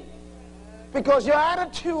me because your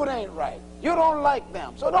attitude ain't right. You don't like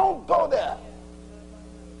them, so don't go there.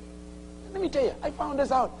 Let me tell you, I found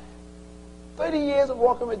this out. 30 years of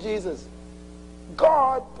walking with Jesus.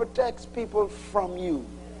 God protects people from you.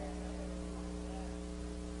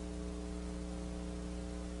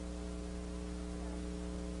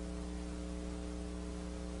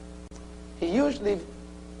 He usually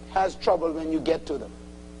has trouble when you get to them.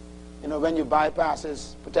 You know, when you bypass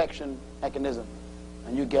his protection mechanism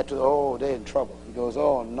and you get to, oh, they're in trouble. He goes,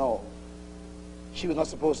 oh, no. She was not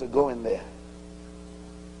supposed to go in there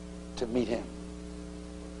to meet him.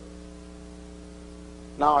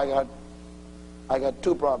 Now I got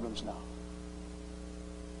two problems now.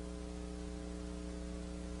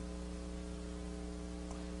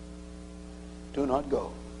 do not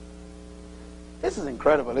go. This is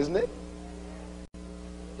incredible, isn't it?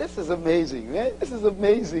 This is amazing, man. This is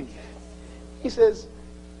amazing. He says,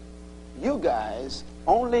 you guys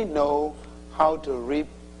only know how to reap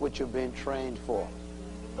what you've been trained for.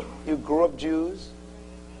 You grew up Jews.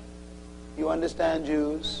 You understand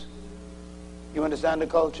Jews. You understand the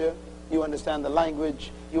culture. You understand the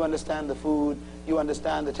language. You understand the food. You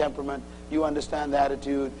understand the temperament. You understand the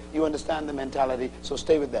attitude. You understand the mentality. So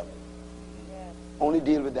stay with them. Yes. Only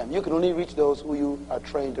deal with them. You can only reach those who you are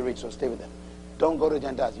trained to reach, so stay with them. Don't go to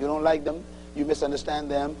Gentiles. You don't like them. You misunderstand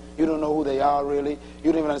them. You don't know who they are really.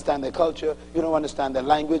 You don't even understand their culture. You don't understand their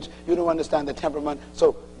language. You don't understand their temperament.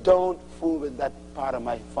 So don't fool with that part of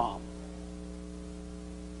my farm.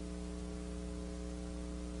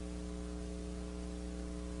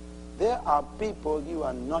 There are people you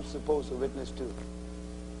are not supposed to witness to.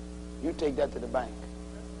 You take that to the bank.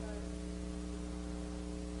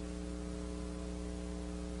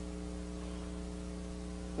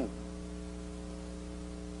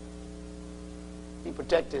 He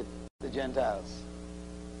protected the Gentiles.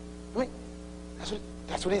 I mean,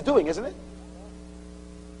 that's what he's doing, isn't it?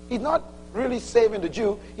 He's not really saving the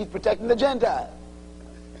Jew. He's protecting the Gentile.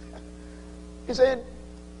 He's saying,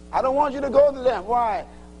 I don't want you to go to them. Why?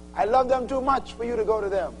 I love them too much for you to go to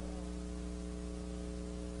them.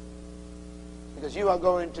 Because you are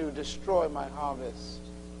going to destroy my harvest.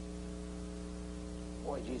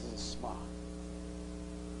 Boy, Jesus is smart.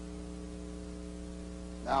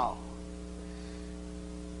 Now,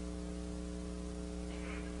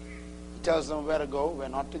 he tells them where to go, where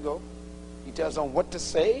not to go. He tells them what to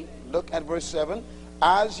say. Look at verse 7.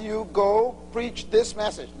 As you go, preach this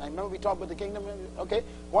message. Now, remember we talked about the kingdom? Okay,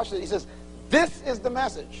 watch this. He says, this is the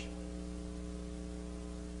message.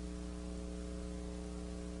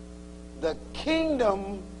 The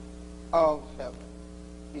kingdom of heaven.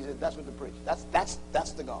 He said, that's what to preach.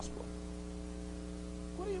 That's the gospel.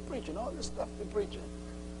 What are you preaching? All this stuff you're preaching.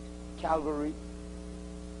 Calvary.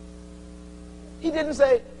 He didn't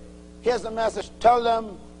say, here's the message. Tell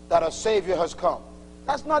them that a Savior has come.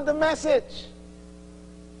 That's not the message.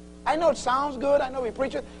 I know it sounds good. I know we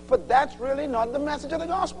preach it. But that's really not the message of the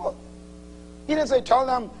gospel. He didn't say, tell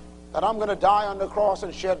them that I'm going to die on the cross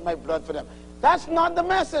and shed my blood for them. That's not the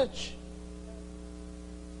message.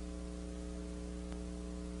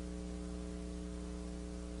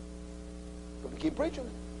 But we keep preaching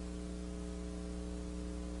it.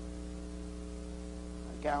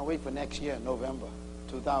 I can't wait for next year, November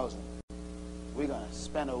 2000. We're going to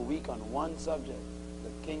spend a week on one subject,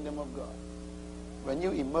 the kingdom of God. When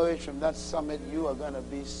you emerge from that summit, you are going to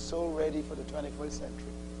be so ready for the 21st century.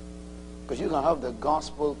 Because you're going to have the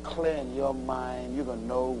gospel clear in your mind. You're going to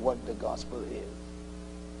know what the gospel is.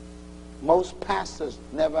 Most pastors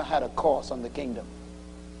never had a course on the kingdom.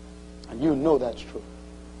 And you know that's true.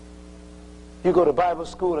 You go to Bible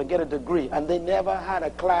school and get a degree, and they never had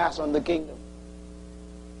a class on the kingdom.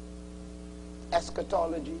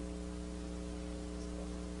 Eschatology,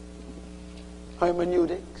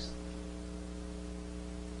 hermeneutics,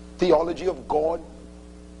 theology of God,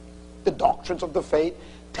 the doctrines of the faith.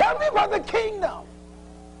 Tell me about the kingdom.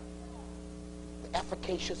 The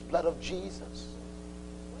efficacious blood of Jesus.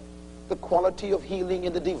 The quality of healing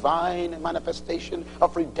in the divine manifestation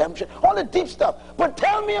of redemption. All the deep stuff. But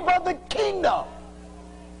tell me about the kingdom.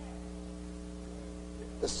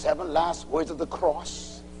 The 7 last words of the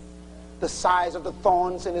cross. The size of the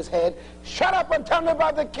thorns in his head. Shut up and tell me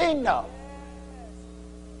about the kingdom.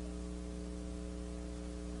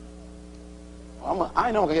 I know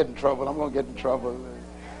I'm going to get in trouble. I'm going to get in trouble.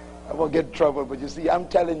 I won't get in trouble. But you see, I'm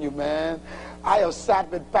telling you, man, I have sat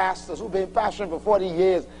with pastors who've been pastoring for 40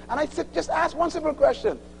 years. And I just ask one simple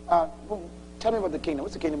question. Tell me about the kingdom.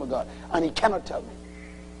 What's the kingdom of God? And he cannot tell me.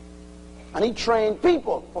 And he trained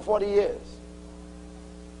people for 40 years.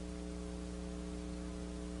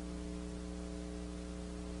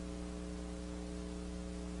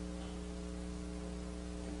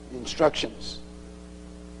 Instructions.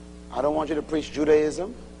 I don't want you to preach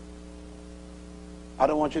Judaism. I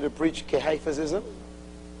don't want you to preach Caiaphasism.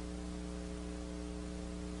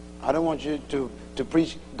 I don't want you to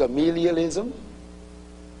preach Gamalielism.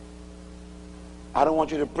 I don't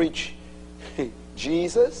want you to preach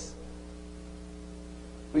Jesus.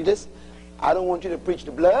 Read this. I don't want you to preach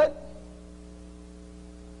the blood.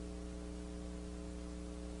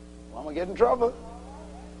 Well, I'm going to get in trouble.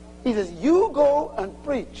 He says, you go and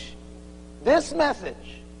preach this message.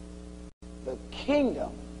 The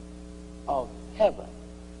kingdom of heaven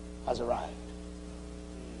has arrived.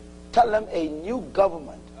 Tell them a new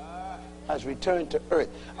government has returned to earth,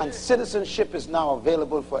 and citizenship is now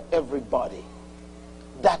available for everybody.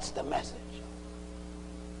 That's the message.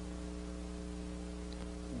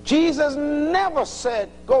 Jesus never said,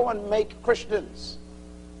 go and make Christians.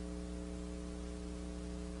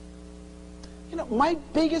 You know, my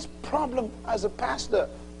biggest problem as a pastor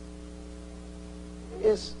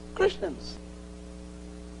is Christians.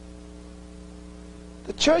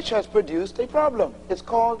 The church has produced a problem. It's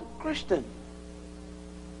called Christian.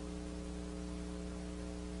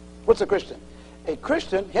 What's a Christian? A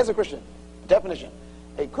Christian, here's a Christian definition.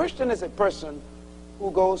 A Christian is a person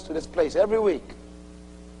who goes to this place every week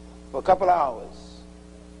for a couple of hours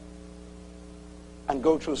and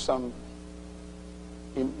go through some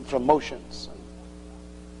motions.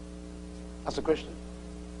 That's a Christian.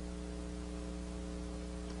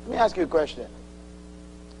 Let me ask you a question.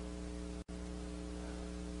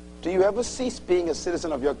 Do you ever cease being a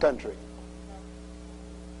citizen of your country?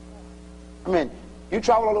 I mean, you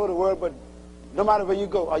travel all over the world, but no matter where you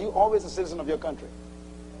go, are you always a citizen of your country?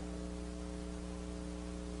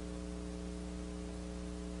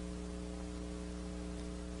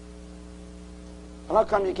 And how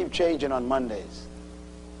come you keep changing on Mondays?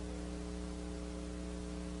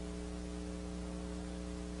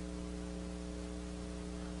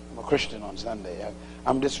 I'm a Christian on Sunday.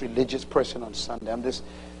 I'm this religious person on Sunday. I'm this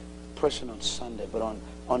person on Sunday. But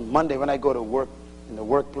on Monday, when I go to work, in the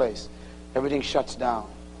workplace, everything shuts down.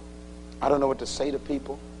 I don't know what to say to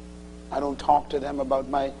people. I don't talk to them about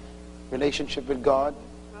my relationship with God.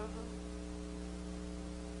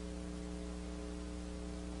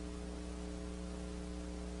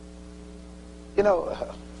 You know,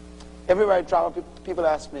 everywhere I travel, people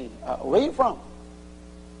ask me, where are you from?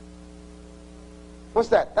 What's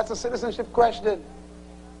that? That's a citizenship question.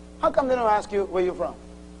 How come they don't ask you where you're from?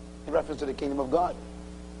 In reference to the kingdom of God.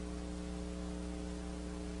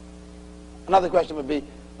 Another question would be,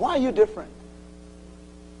 why are you different?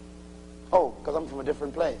 Oh, because I'm from a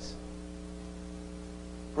different place.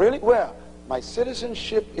 Really? Where? My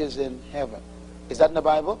citizenship is in heaven. Is that in the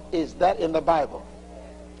Bible? Is that in the Bible?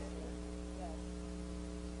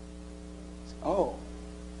 Oh.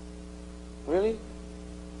 Really?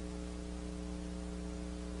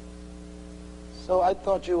 So I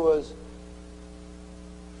thought you was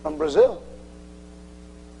from Brazil.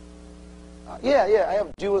 Yeah, I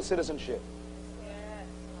have dual citizenship.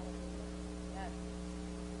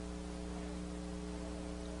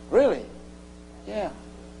 Really? Yeah.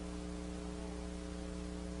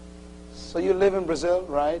 So you live in Brazil,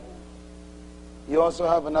 right? You also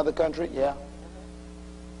have another country? Yeah.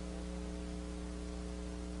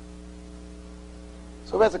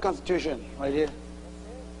 So where's the Constitution? Right here.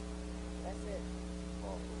 That's it.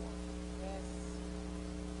 Yes.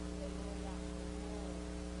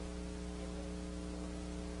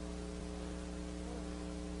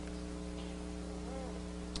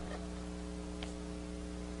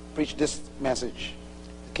 Preach this message.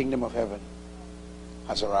 The kingdom of heaven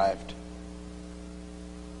has arrived.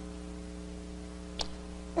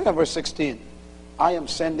 Look at verse 16. I am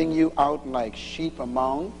sending you out like sheep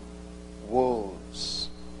among wolves.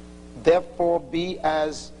 Therefore be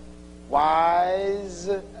as wise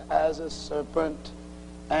as a serpent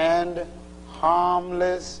and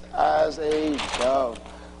harmless as a dove.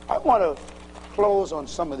 I want to close on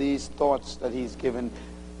some of these thoughts that he's given.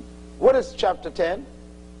 What is chapter 10?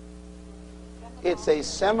 It's a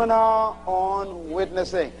seminar on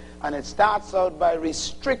witnessing. And it starts out by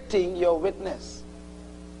restricting your witness.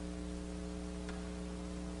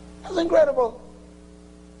 That's incredible.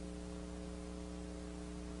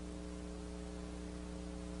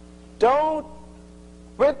 Don't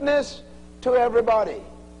witness to everybody.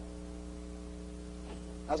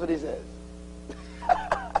 That's what he says.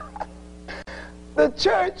 The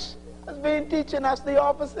church has been teaching us the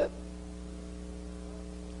opposite.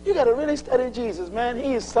 You got to really study Jesus, man.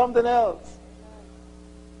 He is something else.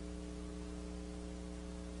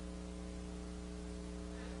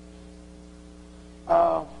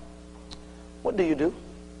 What do you do?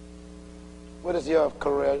 What is your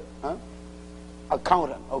career? Huh?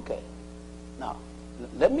 Accountant. Okay. Now,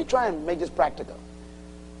 let me try and make this practical.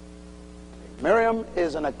 Miriam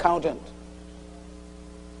is an accountant.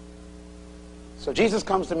 So Jesus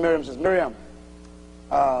comes to Miriam and says, Miriam,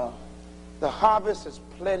 the harvest is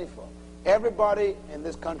plentiful. Everybody in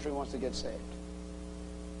this country wants to get saved.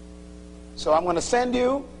 So I'm going to send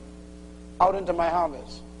you out into my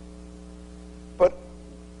harvest. But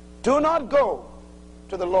do not go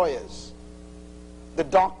to the lawyers, the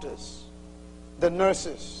doctors, the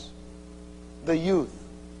nurses, the youth.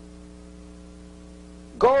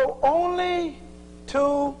 Go only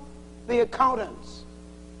to the accountants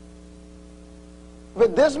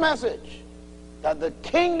with this message, that the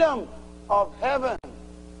kingdom of heaven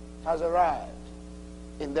has arrived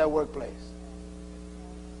in their workplace.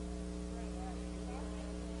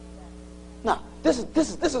 Now, this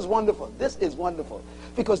is wonderful. This is wonderful.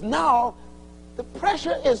 Because now the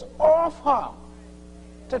pressure is off her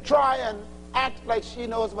to try and act like she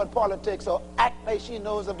knows about politics or act like she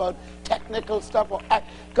knows about technical stuff.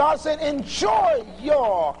 God said, enjoy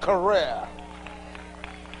your career.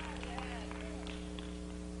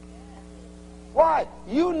 Why?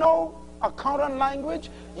 You know accountant language.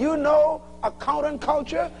 You know accountant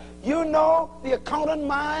culture. You know the accountant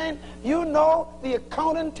mind. You know the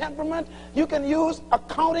accountant temperament. You can use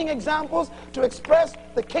accounting examples to express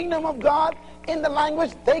the kingdom of God in the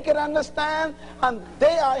language they can understand, and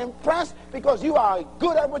they are impressed because you are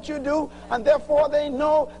good at what you do, and therefore they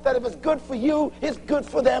know that if it's good for you, it's good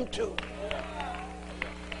for them too.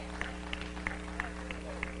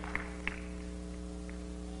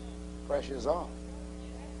 Pressure's off.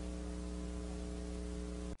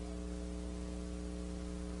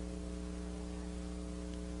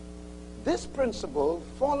 This principle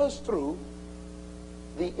follows through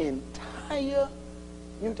the entire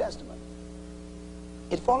New Testament.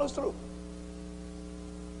 It follows through.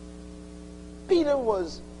 Peter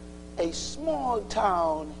was a small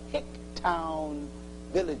town, hick town,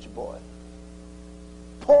 village boy.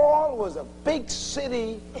 Paul was a big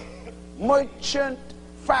city, merchant,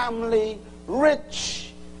 family,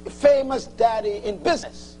 rich, famous daddy in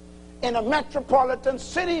business, in a metropolitan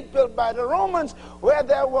city built by the Romans, where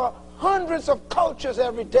there were hundreds of cultures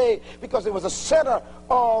every day because it was a center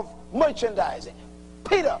of merchandising.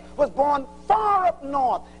 Peter was born far up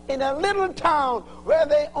north in a little town where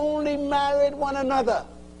they only married one another.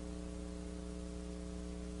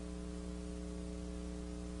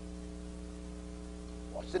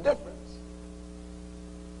 What's the difference?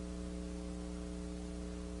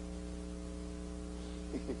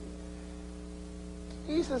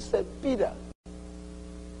 Jesus said, Peter,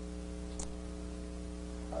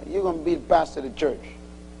 you're going to be the pastor of the church,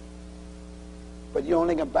 but you're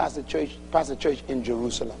only going to pastor church in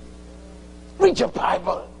Jerusalem. Read your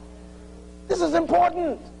Bible. This is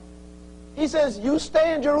important. He says, you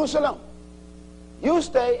stay in Jerusalem. You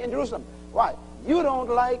stay in Jerusalem. Why? You don't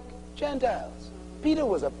like Gentiles. Peter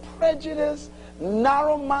was a prejudiced,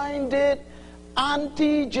 narrow-minded,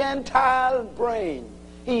 anti-Gentile brain.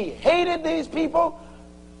 He hated these people.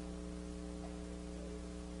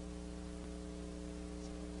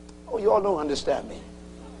 Oh, you all don't understand me.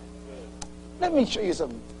 Let me show you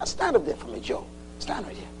something. Stand up there for me, Joe. Stand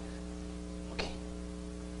right here. Okay.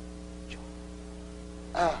 Joe.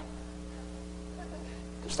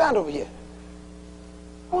 Stand over here.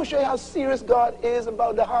 I want to show you how serious God is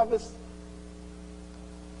about the harvest.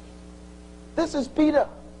 This is Peter.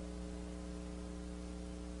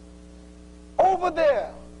 Over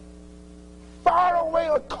there, far away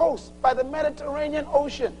on the coast by the Mediterranean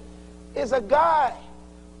Ocean, is a guy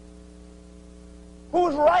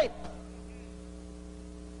who's ripe.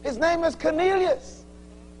 His name is Cornelius.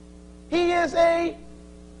 He is a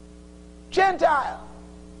Gentile.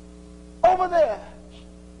 Over there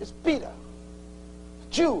is Peter,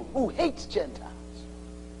 a Jew who hates Gentiles.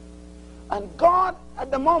 And God, at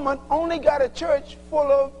the moment, only got a church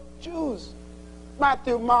full of Jews.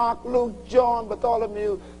 Matthew, Mark, Luke, John,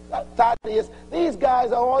 Bartholomew, Thaddeus. These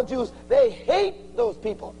guys are all Jews. They hate those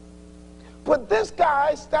people. But this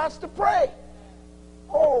guy starts to pray.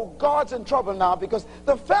 Oh, God's in trouble now because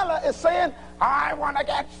the fella is saying, I want to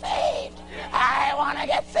get saved. I want to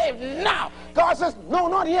get saved now. God says, no,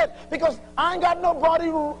 not yet, because I ain't got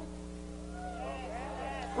nobody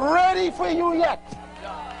ready for you yet.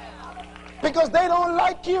 Because they don't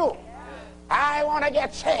like you. I want to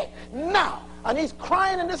get saved now. And he's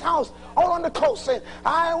crying in this house all on the coast saying,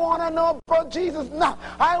 I want to know about Jesus now.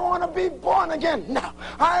 I want to be born again now.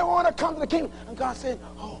 I want to come to the kingdom. And God said,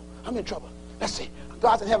 oh, I'm in trouble. Let's see.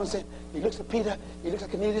 God's in heaven saying, he looks at Peter, he looks at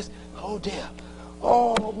Cornelius. Oh dear.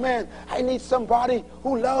 Oh man, I need somebody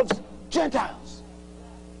who loves Gentiles.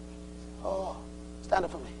 Oh, stand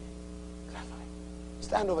up for me. Stand for me.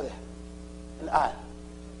 Stand over there in the aisle.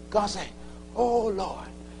 God saying, oh Lord.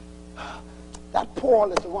 That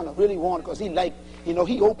Paul is the one I really want because he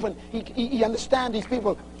understands these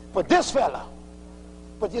people. But this fella,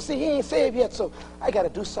 but you see, he ain't saved yet, so I got to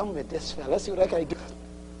do something with this fella. Let's see what I got to do.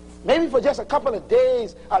 Maybe for just a couple of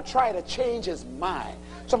days, I'll try to change his mind.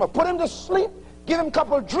 So I'm going to put him to sleep, give him a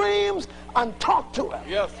couple of dreams, and talk to him.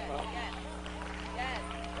 Yes.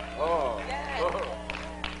 Oh.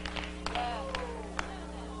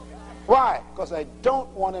 Why? Because I don't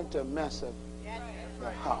want him to mess up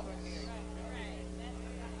the house.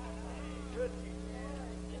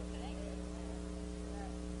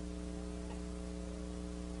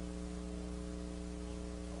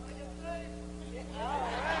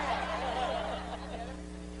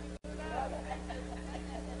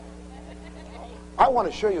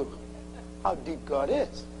 want to show you how deep God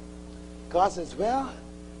is. God says, well,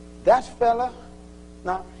 that fella,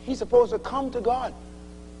 now he's supposed to come to God,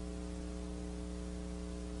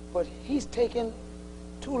 but he's taken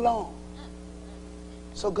too long.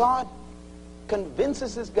 So God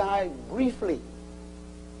convinces this guy briefly,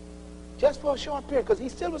 just for a short period, because he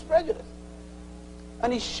still was prejudiced.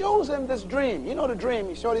 And he shows him this dream. You know the dream.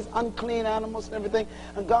 He showed these unclean animals and everything.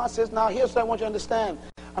 And God says, now here's what I want you to understand.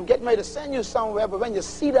 I'm getting ready to send you somewhere, but when you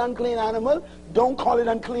see the unclean animal, don't call it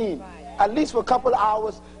unclean. At least for a couple of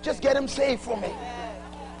hours, just get him saved for me.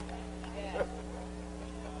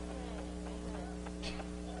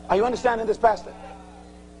 Are you understanding this, Pastor?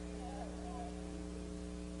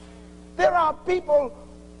 There are people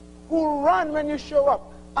who run when you show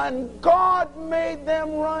up, and God made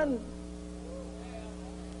them run.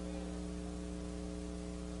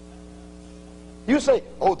 You say,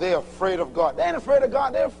 oh, they're afraid of God. They ain't afraid of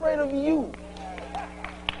God, they're afraid of you.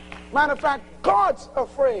 Matter of fact, God's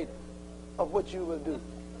afraid of what you will do.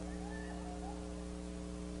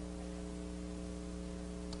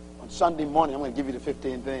 On Sunday morning, I'm going to give you the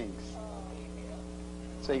 15 things.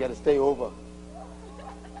 So you got to stay over.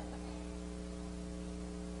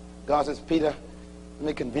 God says, Peter, let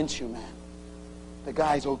me convince you, man. The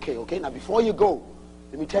guy's okay, okay? Now, before you go,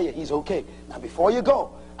 let me tell you, he's okay. Now, before you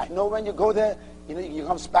go, I know when you go there, you know, you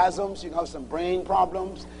have spasms, you have some brain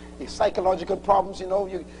problems, psychological problems, you know,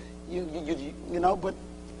 you know, but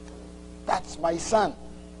that's my son.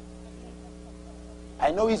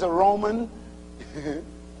 I know he's a Roman.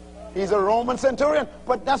 He's a Roman centurion,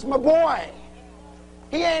 but that's my boy.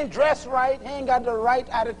 He ain't dressed right. He ain't got the right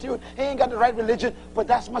attitude. He ain't got the right religion, but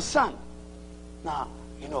that's my son. Now,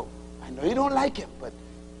 you know, I know you don't like him, but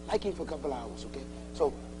like him for a couple hours, okay?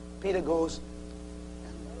 So Peter goes,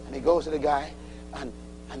 and he goes to the guy, and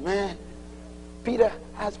man, Peter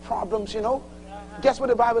has problems, you know. Guess what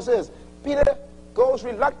the Bible says? Peter goes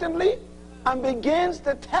reluctantly and begins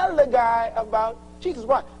to tell the guy about Jesus.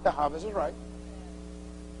 Why? The harvest is ripe.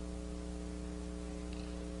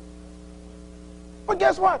 But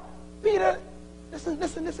guess what? Peter, listen,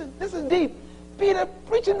 this is deep. Peter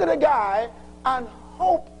preaching to the guy and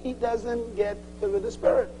hope he doesn't get filled with the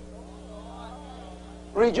Spirit.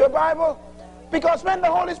 Read your Bible. Because when the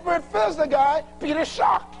Holy Spirit fills the guy, Peter's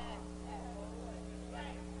shocked.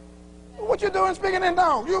 What you doing speaking in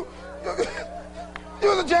tongues?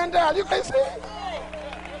 You're a Gentile. You can't see.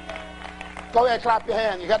 Go ahead, clap your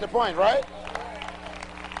hand. You got the point, right?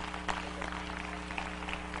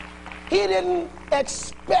 He didn't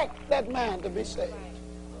expect that man to be saved.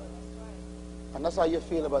 And that's how you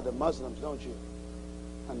feel about the Muslims, don't you?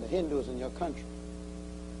 And the Hindus in your country.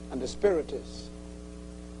 And the Spiritists.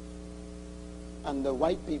 And the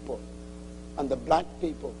white people. And the black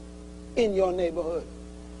people in your neighborhood.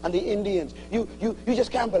 And the Indians. You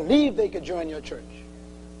just can't believe they could join your church.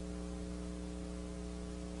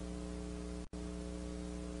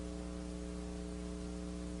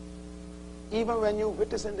 Even when you're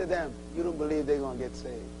witnessing to them, you don't believe they're going to get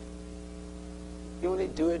saved. You only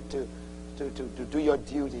do it to do your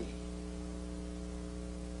duty.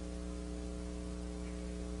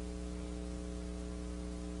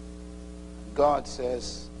 God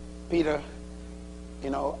says, Peter, you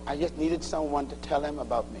know, I just needed someone to tell him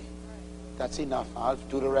about me. That's enough. I'll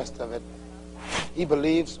do the rest of it. He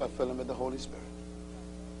believes, so I fill him with the Holy Spirit.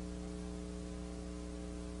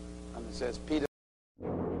 And it says, Peter,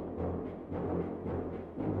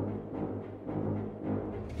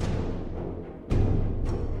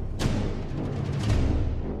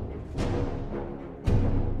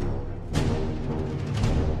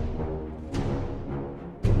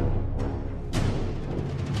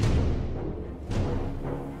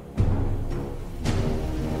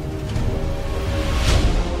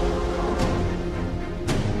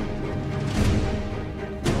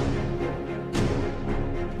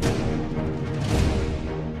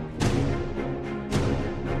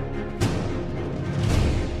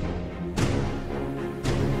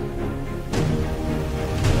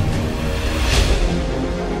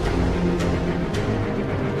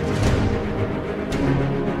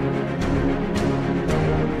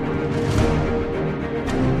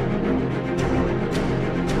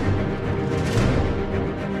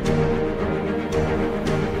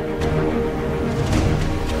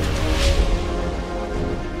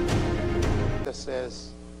 says,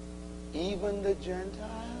 even the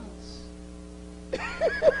Gentiles.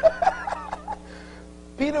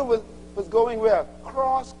 Peter was going where?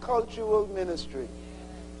 Cross-cultural ministry.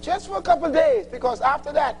 Just for a couple of days, because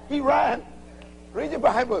after that, he ran. Read your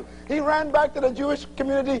Bible. He ran back to the Jewish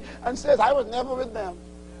community and says, I was never with them.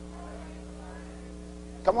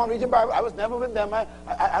 Come on, read your Bible. I was never with them. I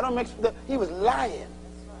don't mix with them. He was lying.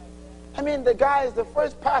 I mean, the guy is the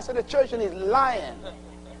first pastor of the church and he's lying.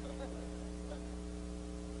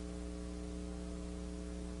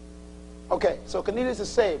 Okay, so Cornelius is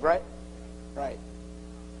saved, right? Right.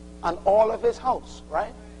 And all of his house,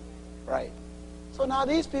 right? Right. So now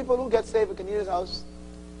these people who get saved at Cornelius' house,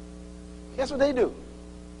 guess what they do?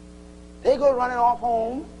 They go running off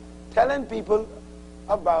home telling people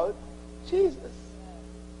about Jesus.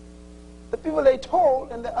 The people they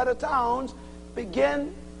told in the other towns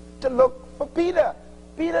begin to look for Peter.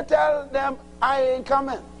 Peter tells them, I ain't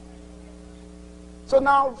coming. So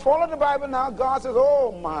now, follow the Bible now. God says,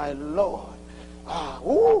 oh my Lord.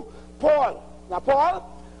 Paul. Now,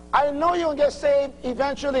 Paul, I know you'll get saved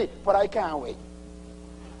eventually, but I can't wait.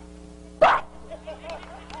 Bah!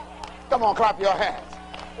 Come on, clap your hands.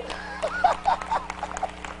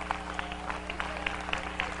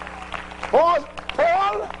 Paul,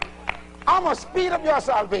 I'm going to speed up your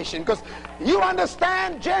salvation because you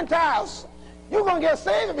understand Gentiles. You're going to get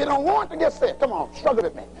saved if you don't want to get saved. Come on, struggle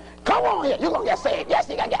with me. Come on here. You're going to get saved. Yes,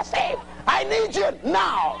 you're going to get saved. I need you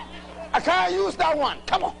now. I can't use that one.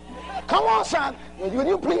 Come on. Come on, son. Will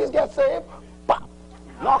you please get saved? Pop.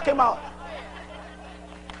 Knock him out.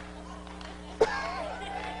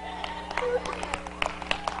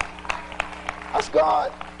 That's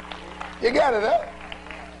God. You got it, huh?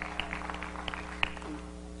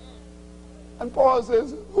 And Paul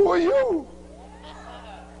says, who are you?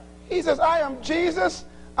 He says, I am Jesus,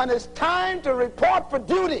 and it's time to report for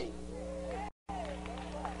duty.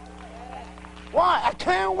 Why? I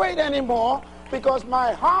can't wait anymore because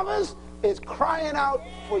my harvest is crying out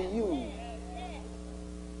for you.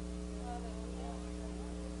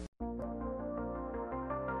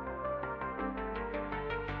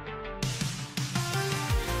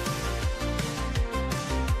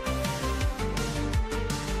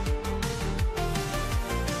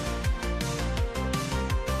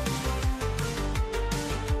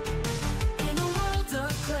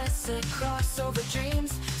 Crossover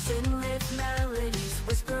dreams, sin-lit melodies,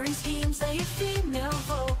 whispering schemes, a female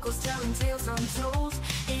vocals telling tales untold,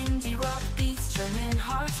 indie rock beats turning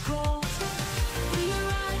hearts cold. We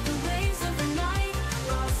ride the waves of the night,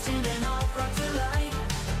 lost in an all brought to light,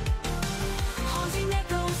 haunting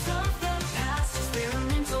echoes of the past,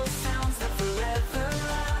 experimental sounds that forever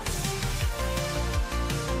last.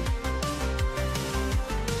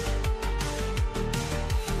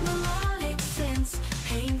 Melodic synths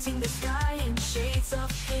painting the sky in shades of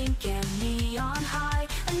pink and neon high,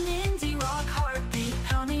 an indie rock heartbeat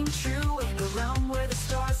pounding true in a realm where the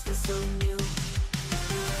stars feel so new.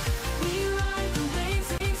 We ride the waves.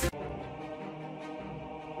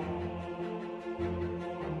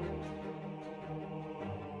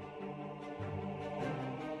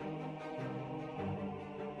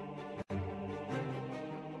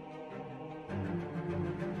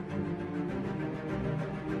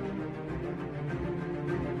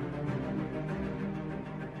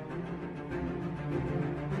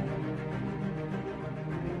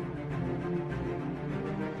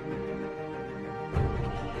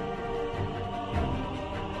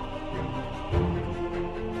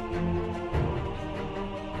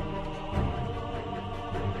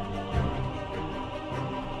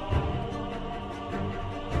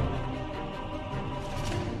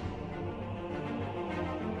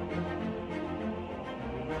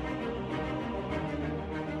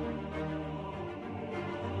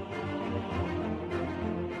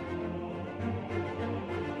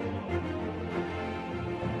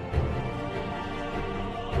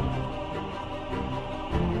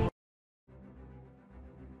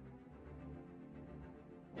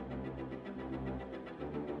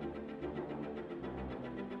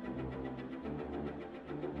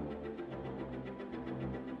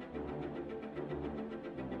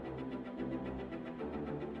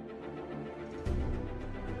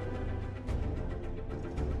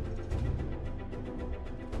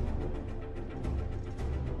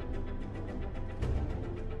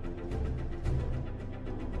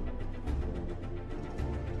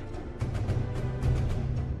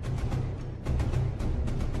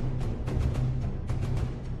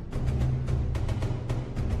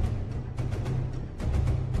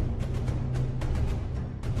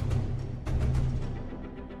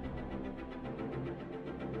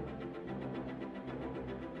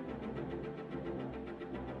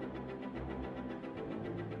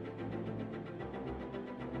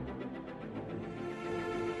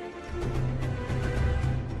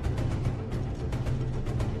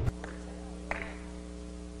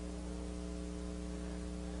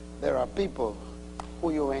 There are people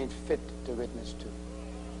who you ain't fit to witness to.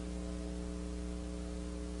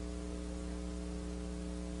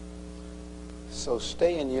 So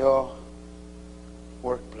stay in your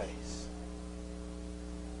workplace.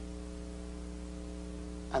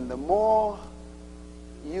 And the more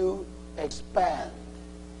you expand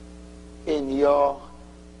in your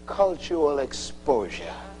cultural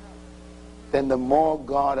exposure, then the more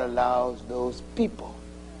God allows those people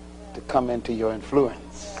to come into your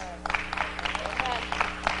influence.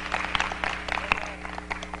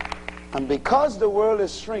 And because the world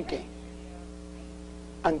is shrinking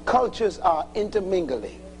and cultures are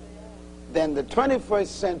intermingling, then the 21st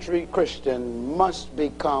century Christian must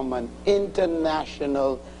become an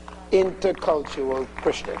international, intercultural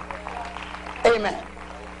Christian. Amen.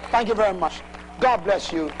 Thank you very much. God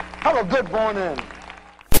bless you. Have a good morning.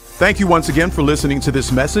 Thank you once again for listening to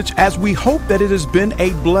this message, as we hope that it has been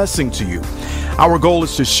a blessing to you. Our goal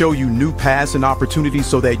is to show you new paths and opportunities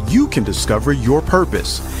so that you can discover your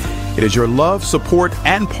purpose. It is your love, support,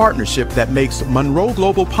 and partnership that makes Munroe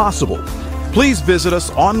Global possible. Please visit us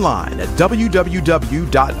online at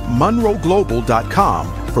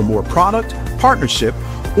www.munroeglobal.com for more product, partnership,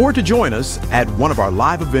 or to join us at one of our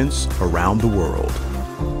live events around the world.